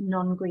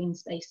non-green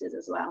spaces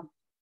as well.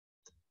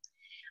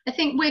 I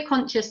think we're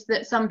conscious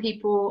that some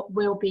people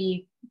will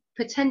be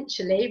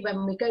potentially,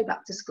 when we go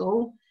back to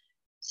school,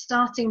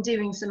 starting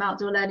doing some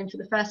outdoor learning for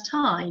the first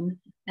time.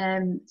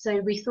 So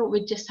we thought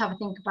we'd just have a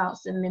think about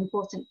some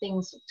important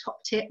things,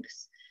 top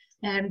tips,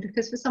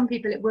 because for some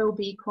people it will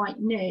be quite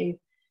new.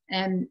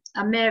 And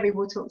Mary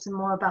will talk some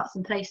more about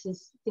some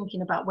places,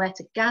 thinking about where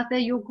to gather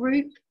your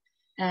group,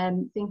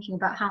 thinking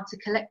about how to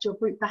collect your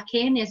group back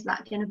in. Is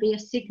that going to be a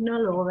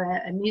signal or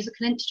a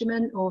musical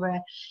instrument or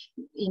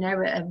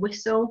a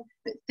whistle?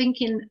 But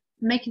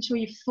making sure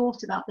you've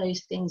thought about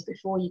those things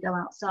before you go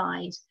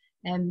outside.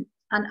 And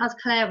as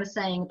Claire was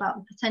saying about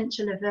the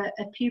potential of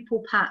a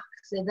pupil pack,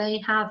 so they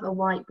have a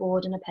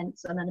whiteboard and a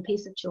pencil and a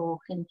piece of chalk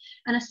and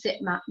a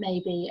sit mat,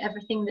 maybe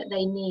everything that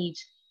they need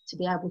to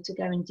be able to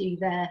go and do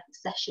their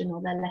session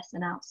or their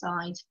lesson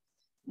outside.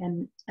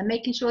 And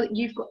making sure that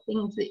you've got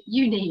things that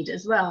you need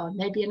as well,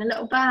 maybe in a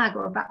little bag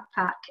or a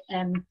backpack.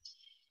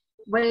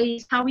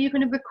 Ways, how are you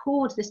going to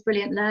record this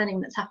brilliant learning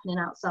that's happening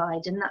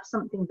outside? And that's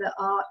something that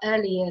our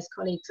early years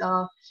colleagues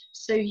are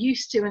so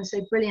used to and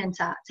so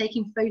brilliant at,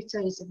 taking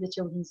photos of the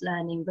children's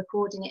learning,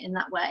 recording it in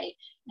that way,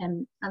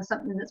 and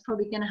something that's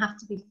probably going to have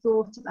to be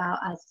thought about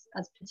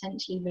as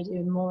potentially we're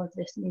doing more of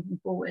this moving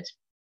forward.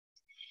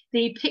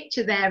 The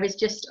picture there is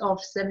just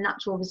of some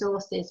natural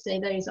resources. So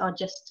those are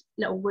just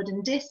little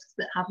wooden discs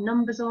that have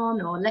numbers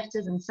on or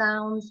letters and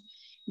sounds,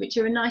 which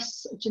are a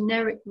nice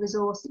generic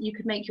resource that you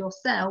could make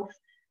yourself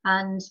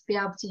and be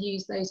able to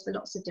use those for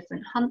lots of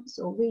different hunts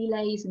or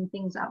relays and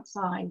things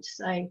outside.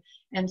 So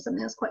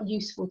something that's quite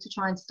useful to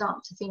try and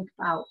start to think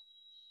about.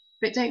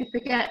 But don't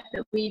forget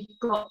that we've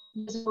got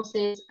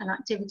resources and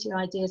activity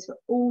ideas for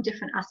all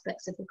different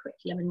aspects of the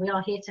curriculum, and we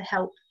are here to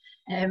help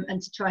and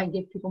to try and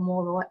give people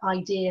more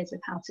ideas of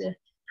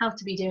how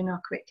to be doing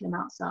our curriculum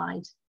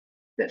outside.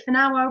 But for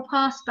now, I'll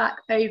pass back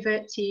over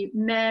to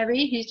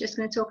Mary, who's just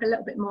going to talk a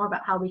little bit more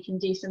about how we can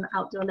do some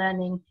outdoor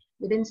learning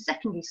within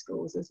secondary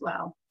schools as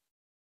well.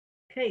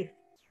 Okay,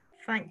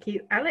 thank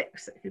you,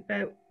 Alex. If you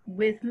bear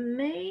with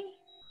me.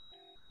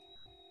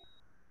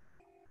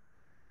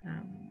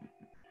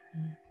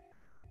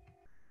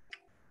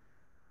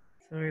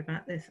 Sorry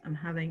about this. I'm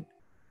having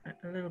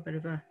a little bit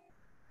of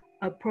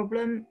a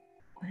problem.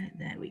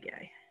 There we go.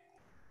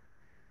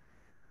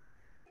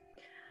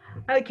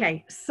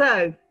 Okay,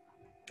 so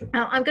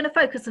I'm going to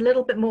focus a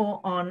little bit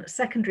more on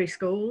secondary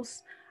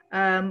schools.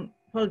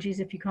 Apologies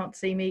if you can't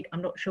see me.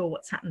 I'm not sure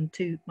what's happened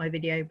to my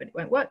video, but it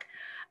won't work.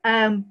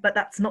 But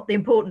that's not the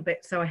important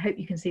bit, so I hope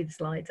you can see the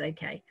slides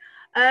okay.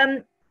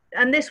 And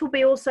this will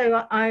be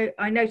also,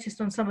 I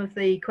noticed on some of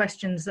the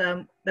questions,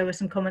 there were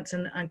some comments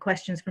and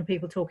questions from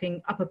people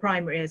talking upper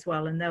primary as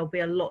well, and there'll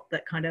be a lot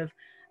that kind of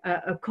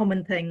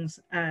common things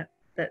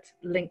that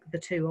link the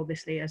two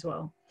obviously as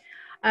well.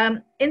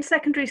 In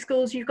secondary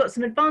schools, you've got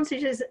some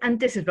advantages and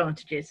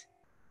disadvantages.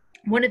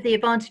 One of the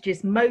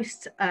advantages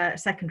most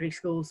secondary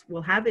schools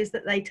will have is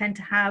that they tend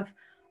to have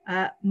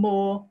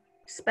more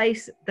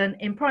space than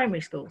in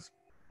primary schools.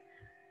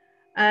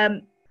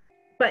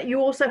 But you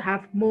also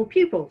have more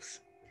pupils.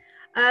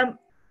 And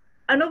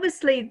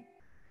obviously,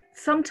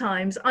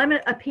 sometimes I'm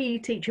a PE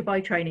teacher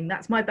by training,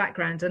 that's my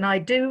background, and I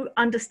do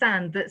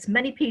understand that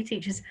many PE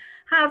teachers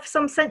have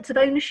some sense of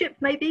ownership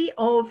maybe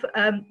of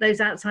those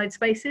outside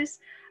spaces.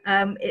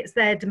 It's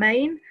their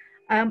domain.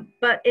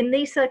 But in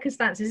these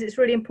circumstances, it's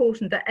really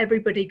important that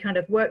everybody kind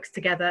of works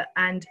together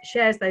and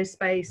shares those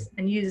space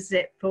and uses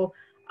it for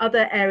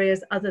other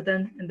areas other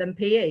than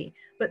PE.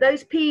 But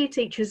those PE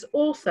teachers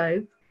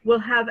also will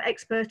have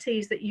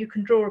expertise that you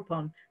can draw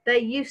upon. They're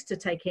used to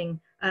taking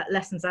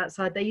lessons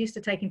outside, they're used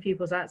to taking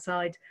pupils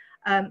outside,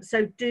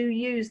 so do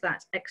use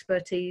that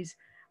expertise.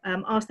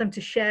 Ask them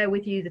to share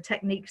with you the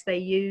techniques they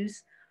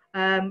use,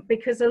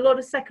 because a lot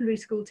of secondary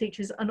school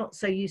teachers are not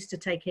so used to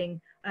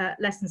taking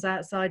lessons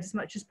outside as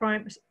much as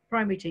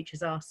primary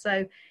teachers are.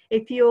 So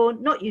if you're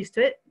not used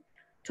to it,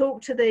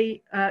 talk to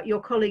your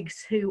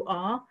colleagues who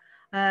are,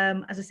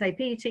 as I say,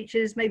 PE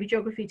teachers, maybe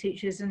geography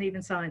teachers, and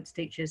even science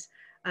teachers.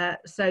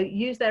 So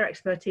use their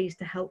expertise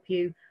to help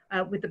you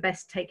with the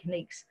best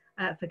techniques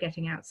for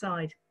getting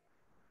outside.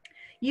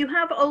 You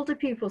have older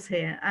pupils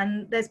here,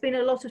 and there's been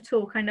a lot of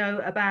talk, I know,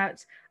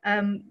 about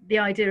the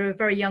idea of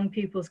very young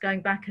pupils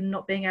going back and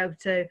not being able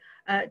to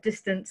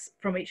distance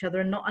from each other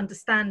and not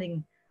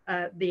understanding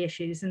the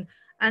issues. And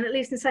at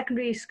least in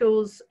secondary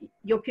schools,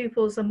 your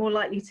pupils are more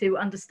likely to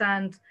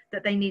understand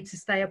that they need to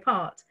stay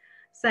apart.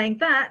 Saying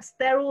that,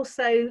 they're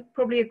also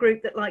probably a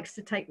group that likes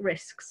to take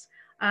risks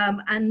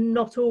and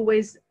not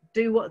always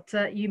do what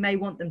you may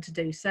want them to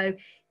do. So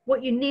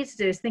what you need to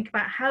do is think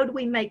about, how do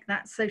we make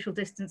that social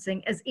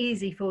distancing as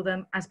easy for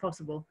them as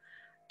possible?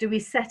 Do we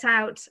set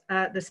out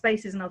the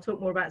spaces, and I'll talk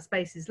more about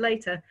spaces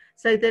later,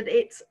 so that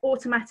it's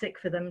automatic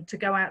for them to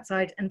go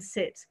outside and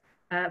sit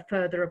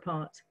further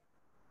apart?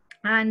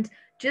 And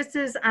just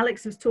as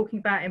Alex was talking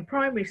about in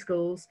primary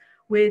schools,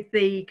 with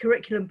the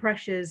curriculum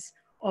pressures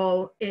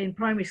in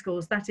primary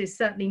schools, that is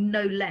certainly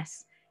no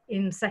less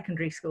in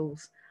secondary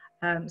schools.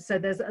 So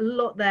there's a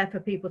lot there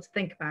for people to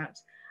think about.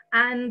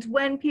 And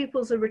when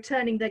pupils are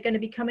returning, they're going to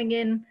be coming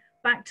in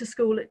back to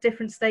school at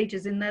different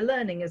stages in their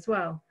learning as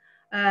well.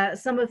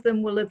 Some of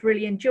them will have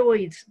really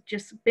enjoyed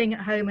just being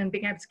at home and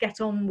being able to get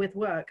on with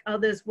work.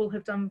 Others will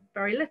have done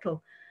very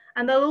little.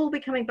 And they'll all be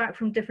coming back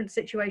from different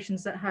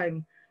situations at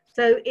home.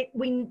 So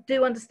we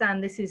do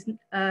understand this is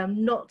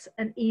not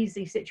an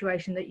easy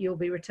situation that you'll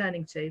be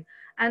returning to.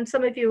 And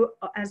some of you,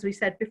 as we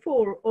said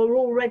before, are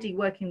already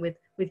working with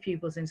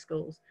pupils in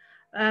schools.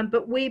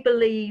 But we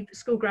believe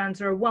school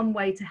grounds are one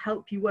way to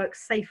help you work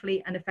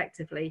safely and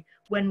effectively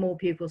when more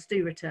pupils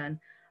do return,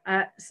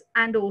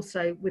 and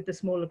also with the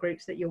smaller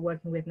groups that you're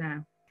working with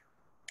now.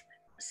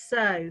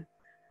 So,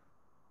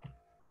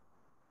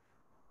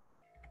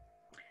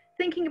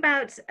 thinking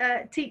about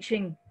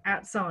teaching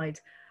outside,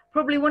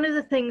 probably one of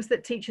the things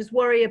that teachers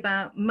worry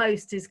about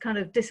most is kind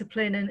of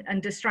discipline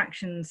and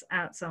distractions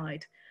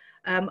outside.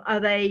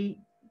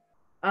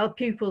 Are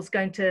pupils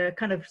going to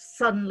kind of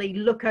suddenly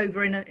look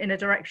over in a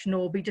direction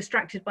or be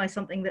distracted by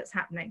something that's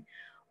happening?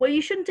 Well,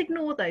 you shouldn't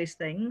ignore those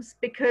things,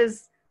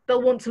 because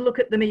they'll want to look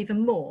at them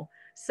even more.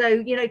 So,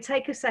 you know,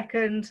 take a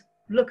second,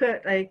 look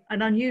at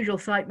an unusual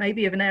sight,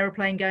 maybe of an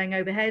aeroplane going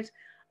overhead,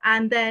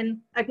 and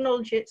then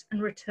acknowledge it and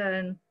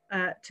return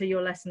to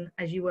your lesson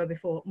as you were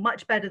before.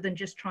 Much better than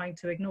just trying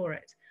to ignore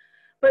it.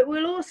 But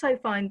we'll also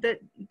find that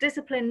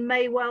discipline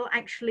may well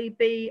actually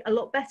be a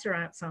lot better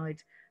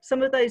outside.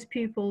 Some of those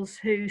pupils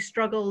who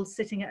struggle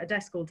sitting at a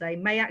desk all day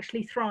may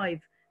actually thrive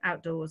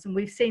outdoors. And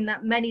we've seen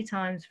that many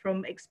times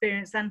from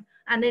experienced and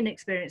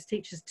inexperienced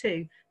teachers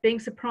too, being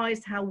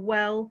surprised how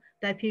well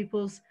their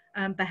pupils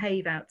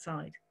behave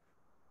outside.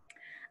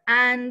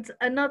 And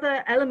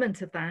another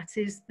element of that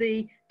is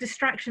the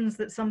distractions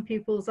that some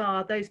pupils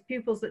are, those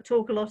pupils that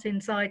talk a lot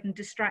inside and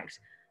distract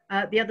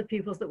the other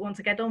pupils that want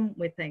to get on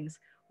with things.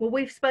 Well,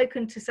 we've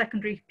spoken to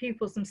secondary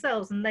pupils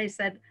themselves, and they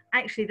said,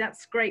 actually,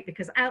 that's great,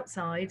 because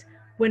outside,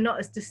 we're not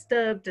as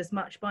disturbed as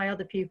much by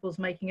other pupils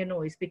making a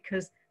noise,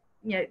 because,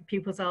 you know,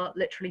 pupils are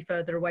literally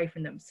further away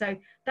from them. So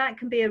that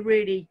can be a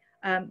really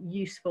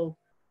useful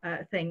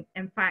thing.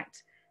 In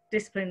fact,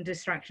 discipline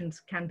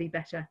distractions can be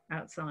better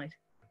outside.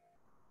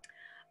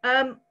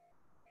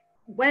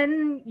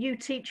 When you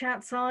teach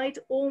outside,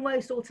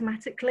 almost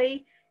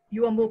automatically,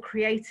 you are more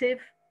creative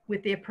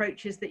with the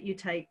approaches that you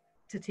take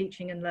to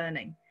teaching and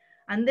learning.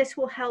 And this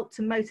will help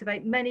to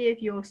motivate many of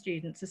your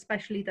students,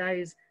 especially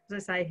those,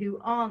 as I say, who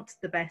aren't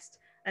the best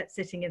at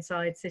sitting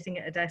inside, sitting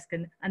at a desk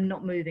and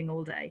not moving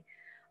all day.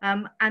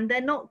 And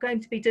they're not going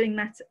to be doing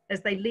that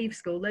as they leave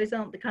school. Those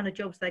aren't the kind of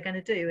jobs they're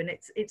going to do. And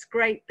it's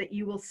great that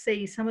you will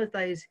see some of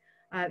those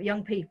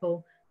young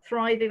people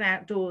thriving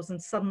outdoors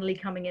and suddenly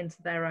coming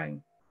into their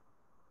own.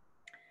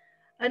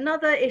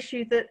 Another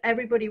issue that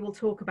everybody will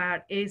talk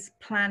about is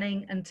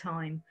planning and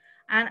time.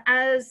 And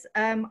as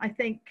I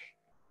think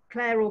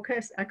Claire or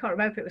Kirsten, I can't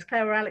remember if it was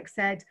Claire or Alex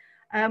said,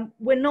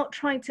 we're not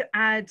trying to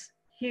add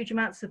huge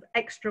amounts of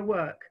extra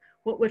work.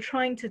 What we're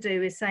trying to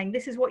do is saying,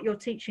 this is what you're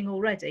teaching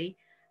already.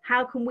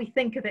 How can we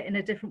think of it in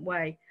a different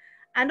way?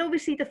 And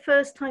obviously the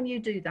first time you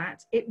do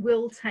that, it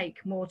will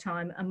take more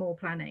time and more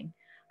planning.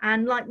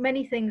 And like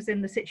many things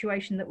in the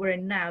situation that we're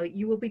in now,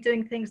 you will be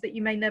doing things that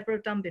you may never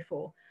have done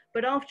before.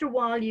 But after a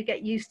while, you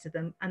get used to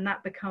them, and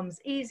that becomes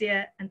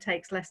easier and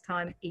takes less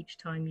time each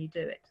time you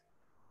do it.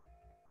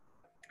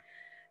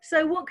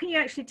 So what can you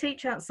actually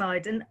teach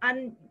outside?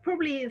 And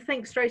probably you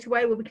think straight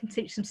away, well, we can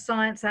teach some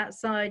science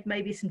outside,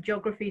 maybe some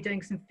geography,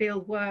 doing some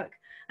field work,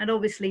 and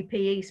obviously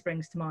PE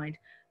springs to mind.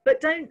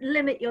 But don't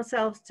limit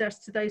yourselves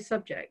just to those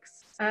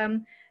subjects.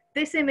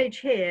 this image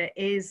here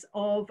is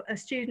of a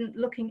student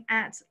looking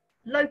at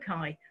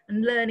loci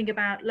and learning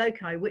about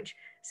loci, which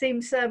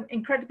seems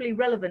incredibly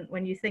relevant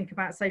when you think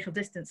about social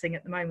distancing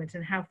at the moment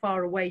and how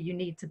far away you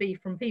need to be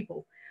from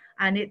people.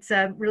 And it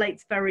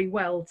relates very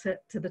well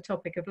to the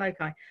topic of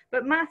loci.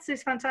 But maths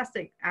is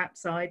fantastic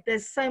outside.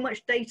 There's so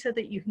much data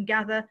that you can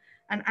gather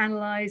and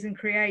analyze and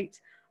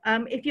create.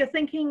 If you're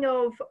thinking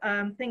of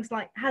things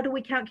like, how do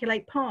we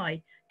calculate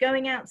pi?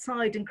 Going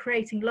outside and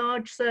creating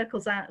large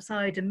circles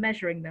outside and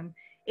measuring them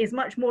is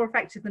much more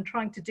effective than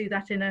trying to do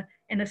that in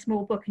a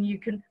small book, and you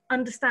can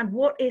understand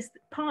what is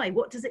pi,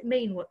 what does it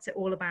mean, what's it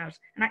all about,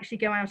 and actually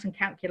go out and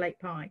calculate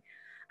pi.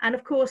 And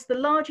of course, the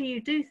larger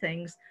you do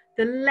things,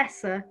 the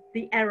lesser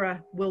the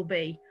error will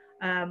be,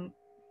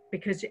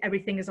 because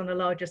everything is on a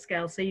larger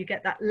scale, so you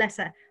get that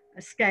lesser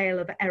scale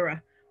of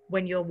error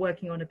when you're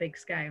working on a big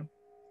scale.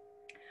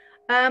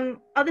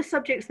 Other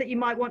subjects that you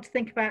might want to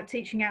think about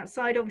teaching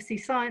outside, obviously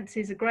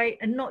sciences are great,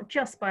 and not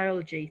just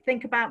biology.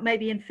 Think about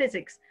maybe in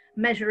physics,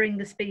 measuring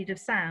the speed of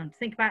sound.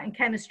 Think about in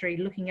chemistry,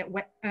 looking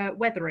at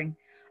weathering.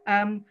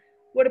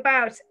 What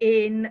about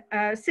in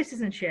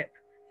citizenship?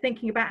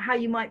 Thinking about how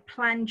you might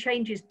plan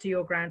changes to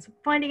your grounds,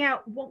 finding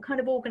out what kind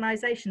of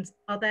organisations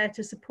are there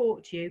to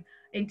support you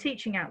in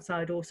teaching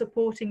outside or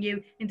supporting you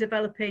in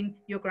developing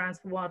your grounds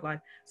for wildlife.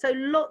 So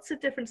lots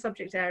of different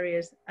subject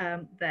areas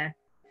there.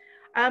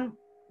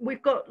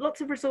 We've got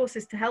lots of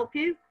resources to help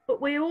you, but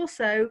we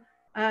also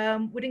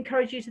would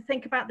encourage you to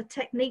think about the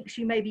techniques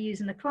you maybe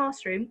use in the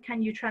classroom.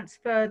 Can you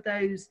transfer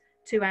those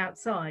to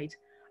outside?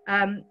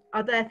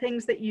 Are there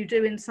things that you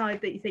do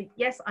inside that you think,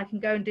 yes, I can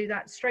go and do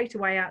that straight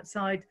away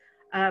outside?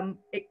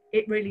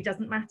 It really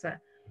doesn't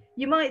matter.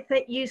 You might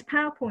use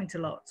PowerPoint a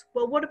lot.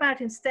 Well, what about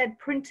instead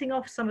printing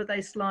off some of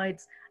those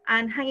slides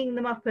and hanging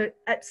them up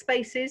at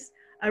spaces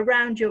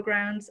around your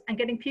grounds and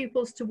getting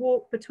pupils to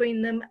walk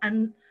between them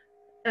and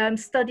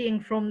studying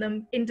from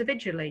them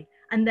individually,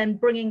 and then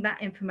bringing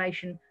that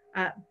information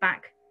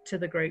back to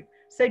the group.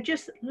 So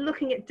just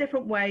looking at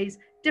different ways,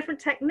 different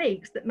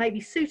techniques that may be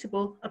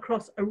suitable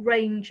across a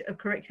range of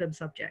curriculum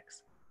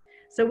subjects.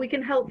 So we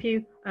can help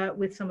you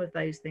with some of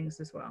those things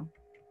as well.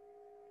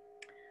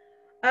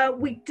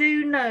 We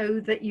do know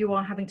that you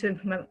are having to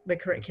implement the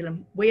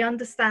curriculum. We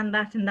understand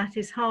that, and that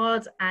is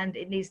hard and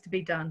it needs to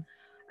be done.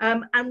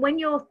 And when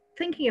you're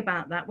thinking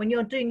about that, when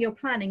you're doing your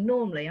planning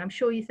normally, I'm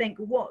sure you think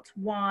what,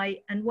 why,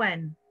 and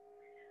when.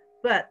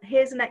 But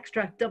here's an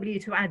extra W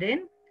to add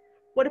in.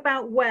 What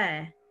about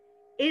where?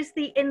 Is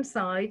the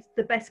inside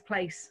the best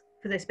place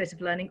for this bit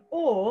of learning,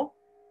 or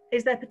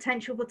is there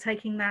potential for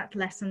taking that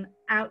lesson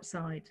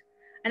outside?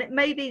 And it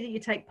may be that you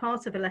take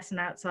part of a lesson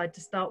outside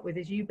to start with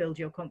as you build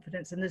your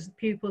confidence and as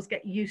pupils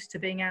get used to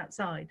being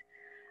outside.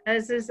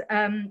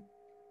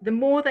 The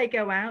more they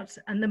go out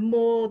and the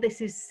more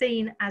this is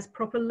seen as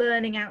proper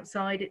learning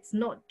outside, it's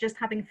not just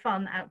having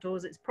fun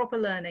outdoors, it's proper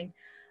learning.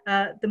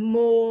 The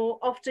more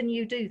often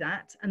you do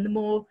that and the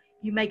more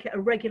you make it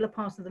a regular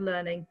part of the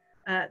learning,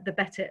 the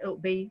better it'll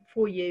be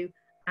for you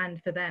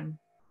and for them.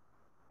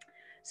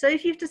 So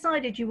if you've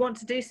decided you want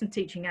to do some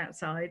teaching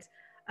outside,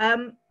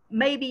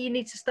 maybe you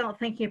need to start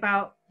thinking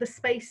about the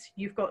space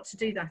you've got to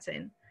do that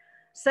in.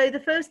 So the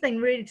first thing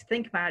really to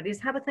think about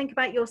is have a think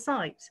about your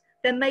site.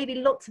 There may be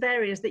lots of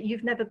areas that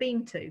you've never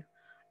been to.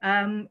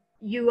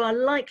 You are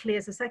likely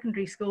as a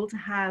secondary school to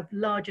have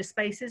larger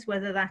spaces,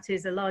 whether that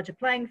is a larger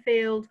playing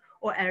field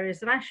or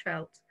areas of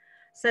asphalt.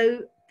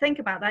 So think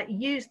about that,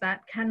 use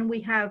that. Can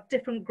we have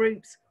different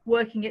groups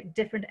working at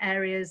different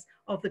areas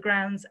of the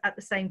grounds at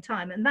the same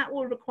time? And that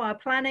will require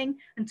planning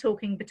and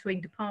talking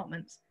between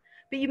departments.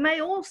 But you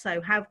may also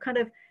have kind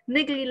of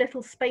niggly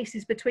little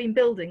spaces between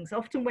buildings.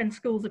 Often when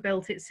schools are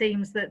built, it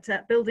seems that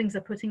buildings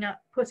are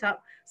put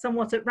up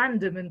somewhat at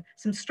random and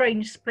some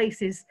strange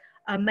spaces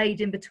are made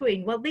in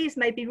between. Well, these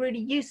may be really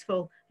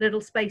useful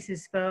little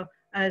spaces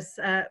as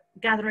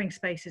gathering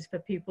spaces for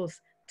pupils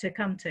to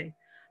come to.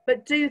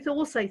 But do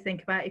also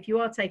think about, if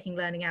you are taking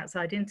learning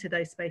outside into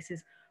those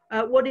spaces,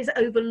 what is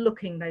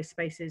overlooking those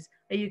spaces?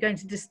 Are you going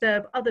to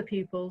disturb other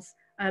pupils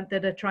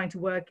that are trying to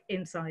work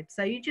inside?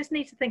 So you just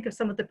need to think of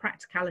some of the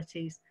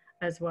practicalities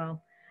as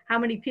well. How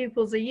many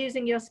pupils are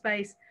using your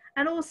space?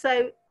 And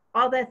also,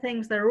 are there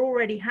things that are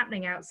already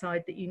happening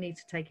outside that you need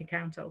to take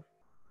account of?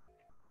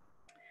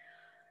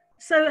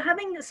 So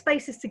having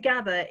spaces to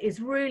gather is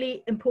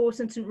really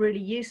important and really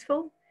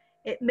useful.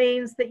 It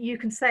means that you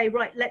can say,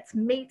 right, let's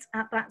meet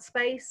at that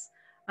space.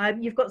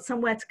 You've got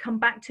somewhere to come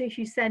back to if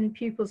you send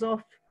pupils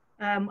off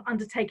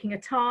undertaking a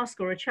task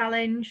or a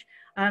challenge,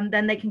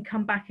 then they can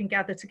come back and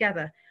gather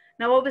together.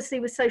 Now, obviously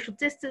with social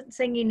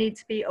distancing, you need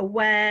to be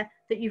aware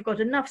that you've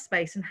got enough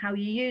space and how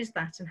you use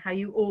that and how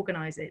you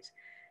organize it.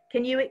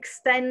 Can you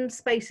extend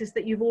spaces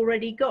that you've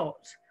already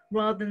got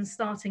rather than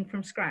starting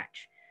from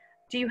scratch?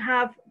 Do you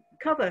have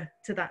cover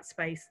to that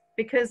space?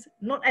 Because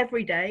not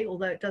every day,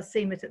 although it does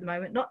seem it at the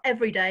moment, not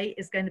every day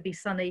is going to be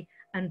sunny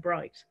and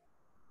bright.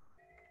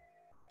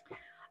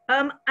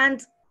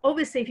 And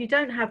obviously, if you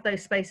don't have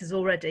those spaces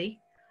already,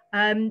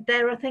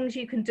 there are things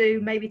you can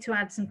do maybe to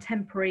add some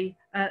temporary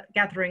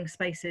gathering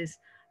spaces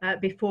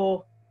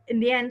before, in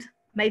the end,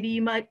 maybe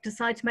you might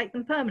decide to make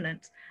them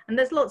permanent. And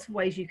there's lots of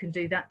ways you can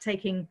do that,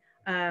 taking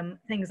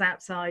things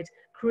outside,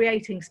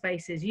 creating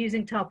spaces,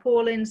 using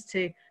tarpaulins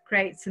to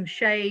create some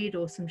shade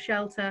or some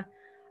shelter.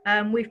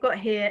 We've got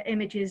here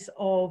images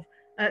of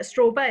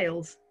straw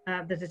bales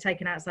that are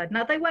taken outside.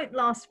 Now, they won't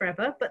last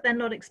forever, but they're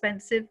not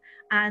expensive,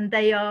 and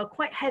they are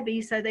quite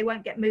heavy, so they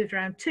won't get moved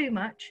around too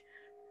much.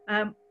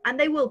 And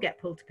they will get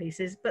pulled to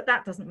pieces, but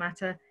that doesn't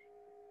matter.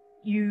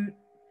 You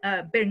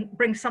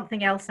bring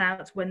something else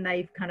out when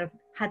they've kind of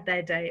had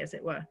their day, as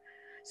it were.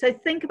 So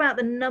think about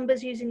the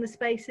numbers using the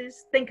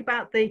spaces. Think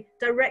about the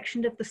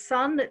direction of the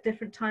sun at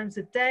different times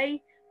of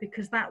day,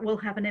 because that will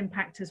have an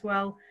impact as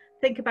well.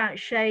 Think about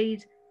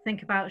shade,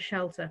 think about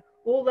shelter.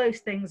 All those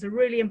things are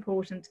really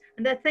important,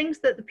 and they're things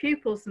that the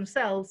pupils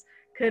themselves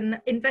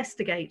can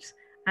investigate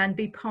and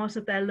be part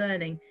of their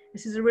learning.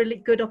 This is a really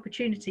good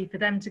opportunity for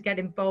them to get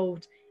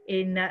involved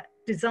in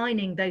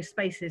designing those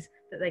spaces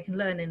that they can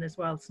learn in as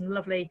well. Some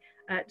lovely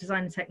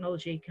design and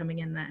technology coming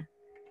in there.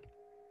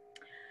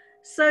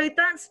 So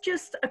that's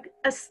just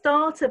a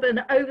start of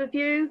an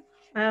overview,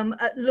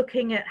 at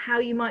looking at how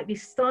you might be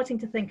starting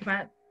to think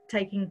about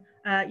taking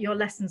your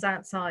lessons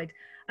outside.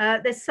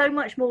 There's so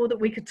much more that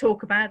we could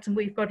talk about, and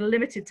we've got a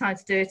limited time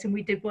to do it, and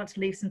we did want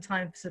to leave some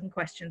time for some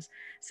questions.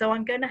 So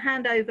I'm going to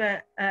hand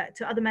over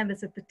to other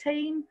members of the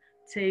team,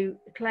 to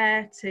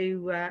Claire,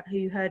 to who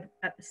you heard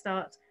at the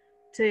start,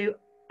 to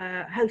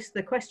host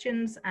the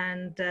questions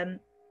and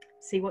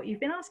see what you've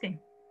been asking.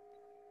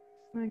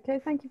 Okay,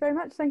 thank you very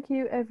much. Thank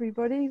you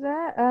everybody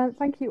there.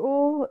 Thank you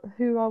all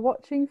who are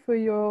watching for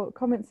your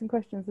comments and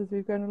questions as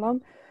we've gone along.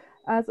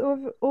 As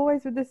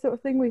always with this sort of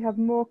thing, we have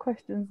more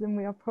questions than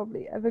we are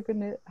probably ever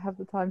going to have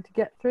the time to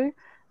get through.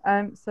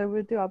 So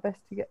we'll do our best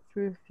to get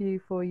through a few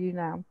for you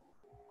now.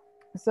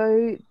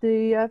 So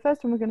the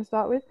first one we're going to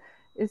start with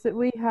is that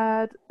we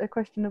had a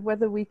question of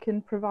whether we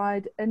can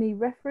provide any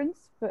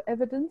reference for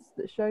evidence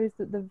that shows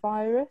that the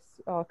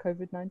virus, or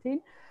COVID-19,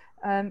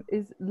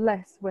 is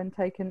less when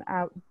taken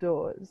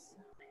outdoors.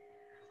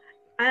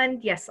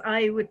 And yes,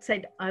 I would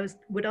say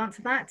would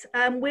answer that.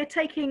 We're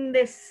taking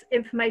this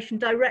information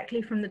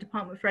directly from the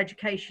Department for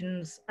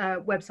Education's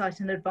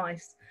website and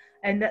advice,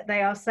 and that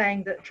they are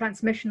saying that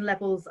transmission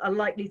levels are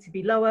likely to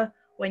be lower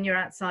when you're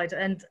outside.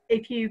 And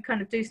if you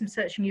kind of do some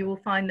searching, you will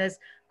find there's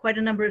quite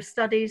a number of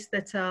studies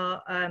that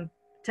are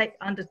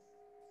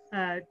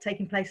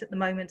taking place at the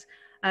moment,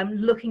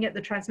 looking at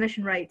the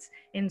transmission rates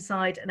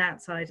inside and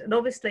outside. And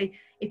obviously,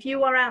 if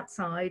you are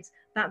outside,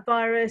 that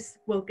virus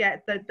will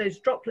get those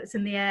droplets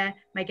in the air,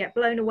 may get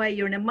blown away.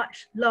 You're in a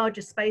much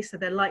larger space, so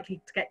they're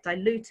likely to get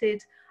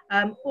diluted.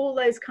 All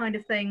those kind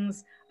of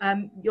things.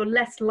 You're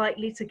less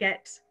likely to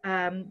get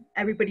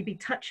everybody be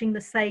touching the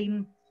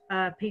same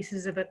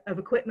pieces of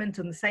equipment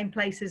in the same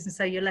places, and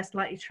so you're less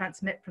likely to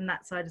transmit from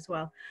that side as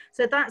well.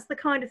 So that's the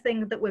kind of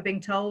thing that we're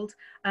being told.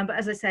 But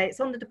as I say,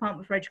 it's on the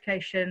Department for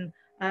Education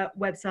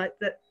website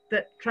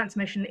that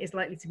transmission is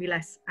likely to be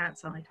less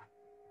outside.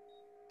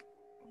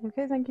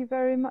 Okay, thank you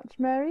very much,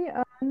 Mary.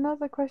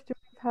 Another question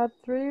we've had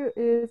through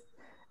is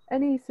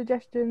any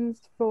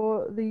suggestions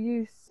for the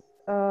use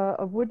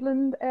of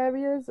woodland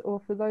areas,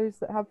 or for those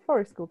that have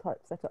forest school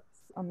type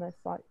setups on their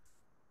site?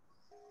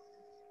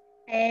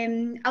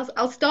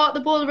 I'll start the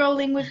ball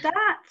rolling with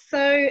that. So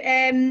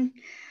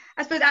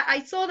I suppose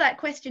I saw that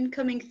question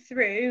coming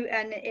through,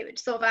 and it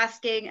was sort of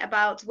asking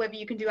about whether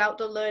you can do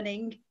outdoor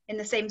learning in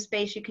the same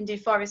space you can do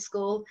forest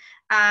school.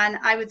 And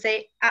I would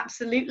say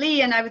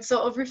absolutely. And I would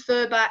sort of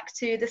refer back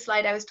to the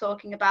slide I was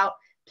talking about,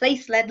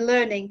 place-led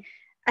learning.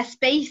 A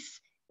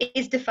space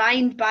is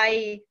defined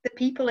by the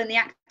people and the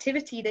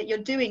activity that you're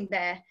doing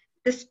there.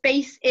 The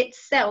space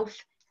itself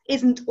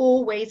isn't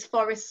always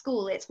forest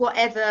school. It's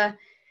whatever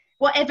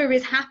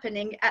is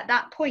happening at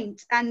that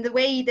point. And the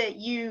way that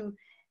you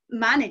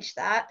manage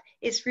that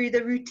is through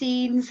the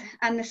routines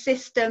and the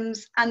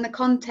systems and the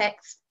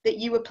context that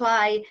you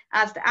apply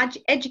as the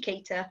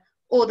educator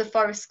or the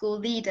forest school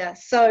leader.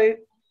 So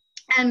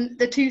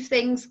the two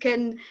things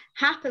can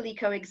happily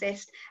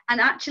coexist.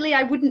 And actually,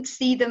 I wouldn't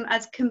see them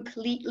as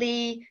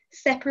completely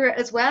separate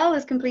as well,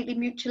 as completely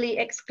mutually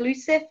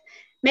exclusive.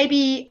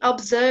 Maybe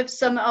observe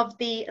some of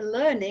the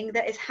learning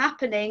that is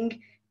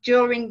happening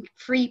during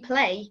free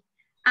play,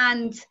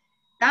 and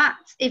that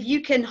if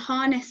you can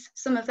harness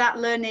some of that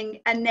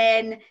learning and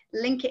then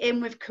link it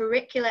in with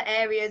curricular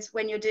areas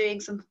when you're doing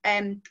some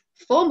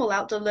formal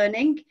outdoor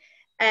learning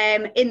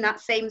in that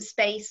same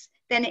space,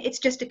 then it's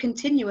just a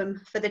continuum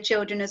for the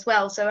children as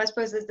well. So I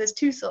suppose there's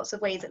two sorts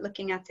of ways at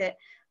looking at it.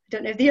 I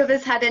don't know if the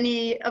others had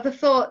any other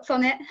thoughts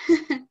on it.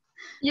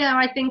 Yeah,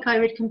 I think I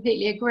would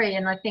completely agree.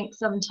 And I think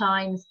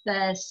sometimes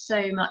there's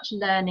so much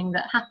learning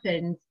that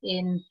happens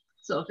in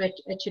sort of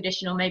a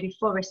traditional, maybe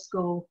forest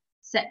school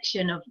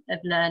section of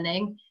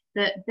learning,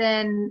 that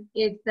then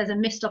there's a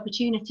missed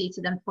opportunity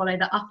to then follow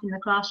that up in the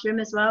classroom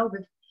as well,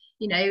 with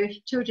you know,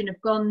 if children have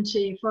gone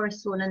to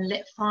forest lawn and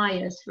lit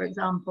fires, for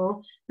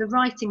example, the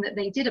writing that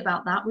they did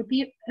about that would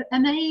be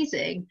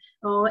amazing.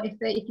 Or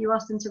if you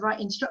ask them to write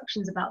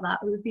instructions about that,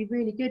 it would be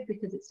really good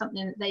because it's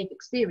something that they've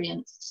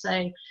experienced.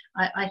 So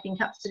I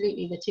think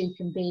absolutely the two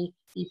can be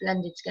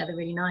blended together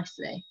really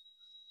nicely.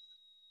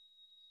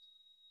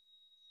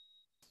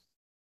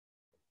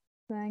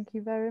 Thank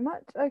you very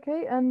much.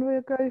 Okay, and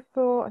we'll go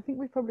for, I think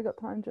we've probably got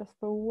time just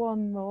for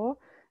one more.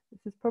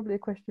 This is probably a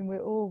question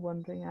we're all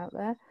wondering out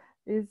there,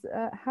 is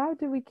how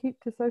do we keep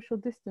to social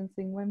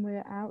distancing when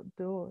we're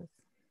outdoors?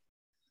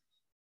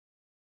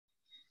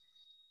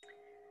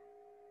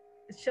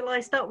 Shall I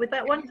start with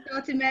that one?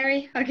 Started,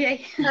 Mary.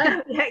 Okay.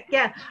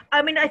 Yeah.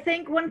 I mean, I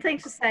think one thing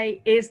to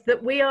say is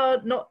that we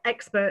are not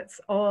experts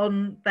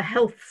on the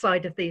health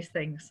side of these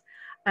things.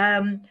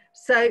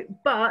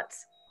 But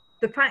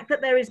the fact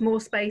that there is more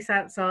space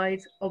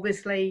outside,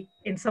 obviously,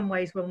 in some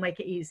ways will make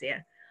it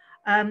easier.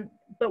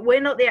 But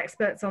we're not the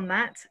experts on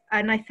that.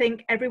 And I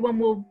think everyone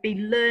will be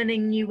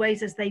learning new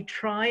ways as they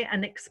try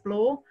and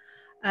explore.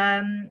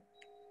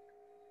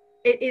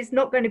 It is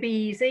not going to be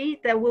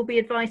easy. There will be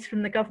advice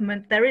from the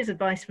government. There is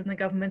advice from the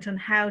government on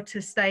how to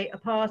stay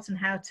apart and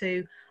how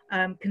to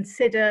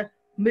consider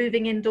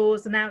moving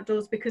indoors and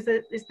outdoors, because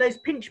it's those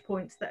pinch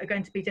points that are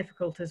going to be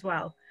difficult as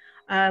well.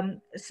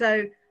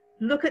 So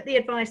look at the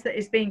advice that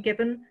is being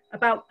given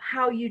about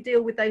how you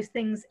deal with those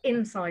things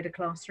inside a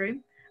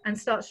classroom and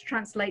start to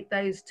translate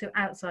those to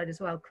outside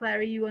as well. Claire,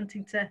 are you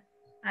wanting to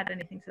add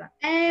anything to that?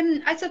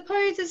 I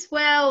suppose as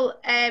well,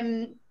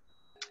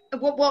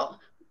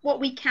 what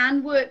we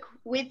can work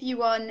with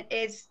you on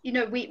is, you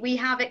know, we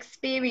have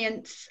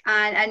experience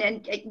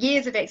and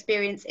years of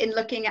experience in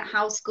looking at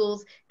how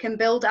schools can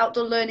build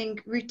outdoor learning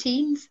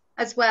routines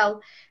as well.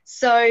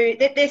 So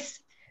that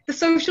the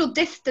social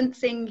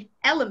distancing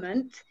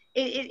element,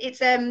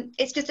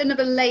 it's just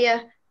another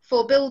layer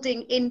for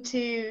building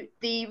into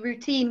the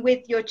routine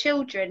with your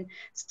children.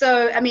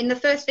 So, I mean, the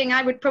first thing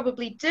I would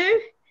probably do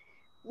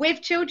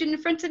with children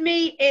in front of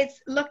me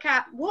is look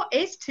at what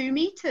is 2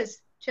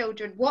 meters,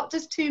 children. What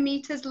does 2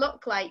 meters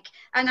look like?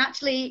 And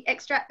actually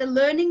extract the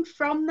learning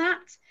from that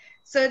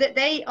so that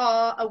they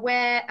are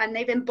aware and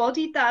they've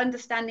embodied that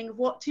understanding of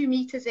what 2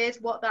 meters is,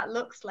 what that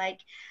looks like.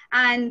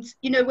 And,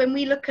 you know, when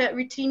we look at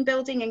routine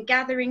building and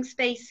gathering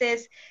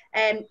spaces,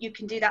 you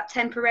can do that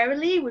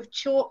temporarily with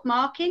chalk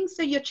markings.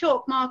 So your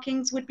chalk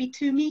markings would be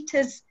 2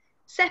 meters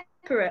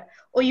separate,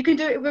 or you can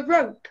do it with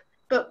rope,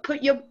 but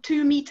put your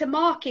 2 meter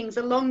markings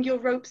along your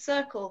rope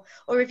circle.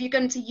 Or if you're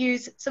going to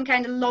use some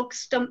kind of log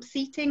stump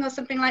seating or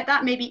something like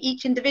that, maybe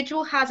each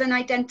individual has an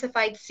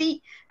identified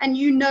seat and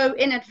you know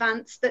in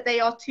advance that they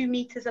are 2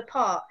 meters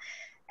apart.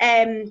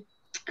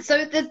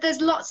 So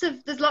there's lots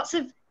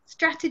of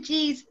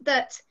strategies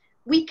that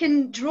we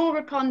can draw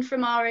upon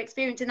from our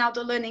experience in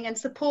outdoor learning and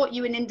support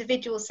you in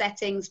individual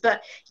settings.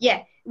 But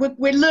yeah,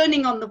 we're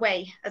learning on the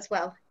way as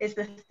well, is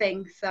the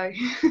thing. So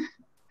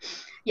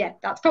yeah,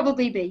 that's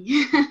probably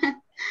me.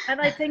 And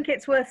I think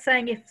it's worth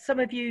saying, if some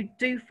of you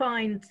do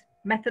find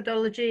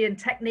methodology and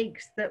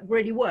techniques that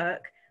really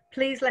work,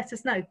 please let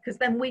us know, because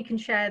then we can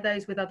share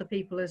those with other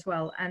people as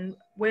well. And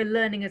we're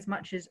learning as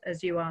much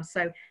as you are.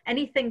 So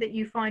anything that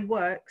you find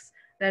works,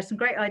 there's some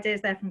great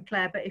ideas there from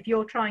Claire, but if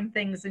you're trying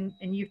things and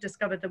you've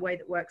discovered the way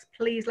that works,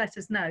 please let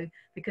us know,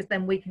 because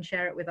then we can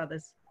share it with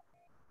others.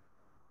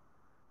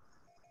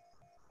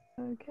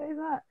 Okay,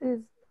 that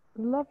is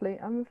lovely.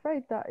 I'm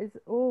afraid that is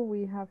all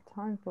we have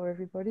time for,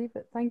 everybody,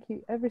 but thank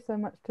you ever so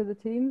much to the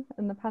team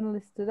and the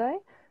panelists today.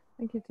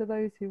 Thank you to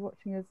those who are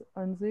watching us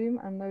on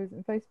Zoom and those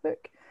on Facebook.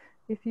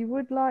 If you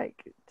would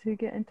like to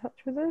get in touch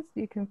with us,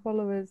 you can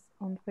follow us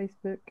on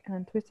Facebook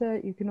and Twitter.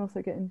 You can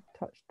also get in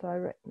touch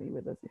directly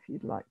with us if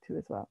you'd like to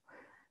as well.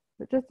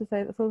 But just to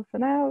say, that's all for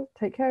now.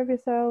 Take care of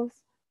yourselves,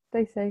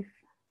 stay safe,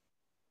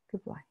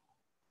 goodbye.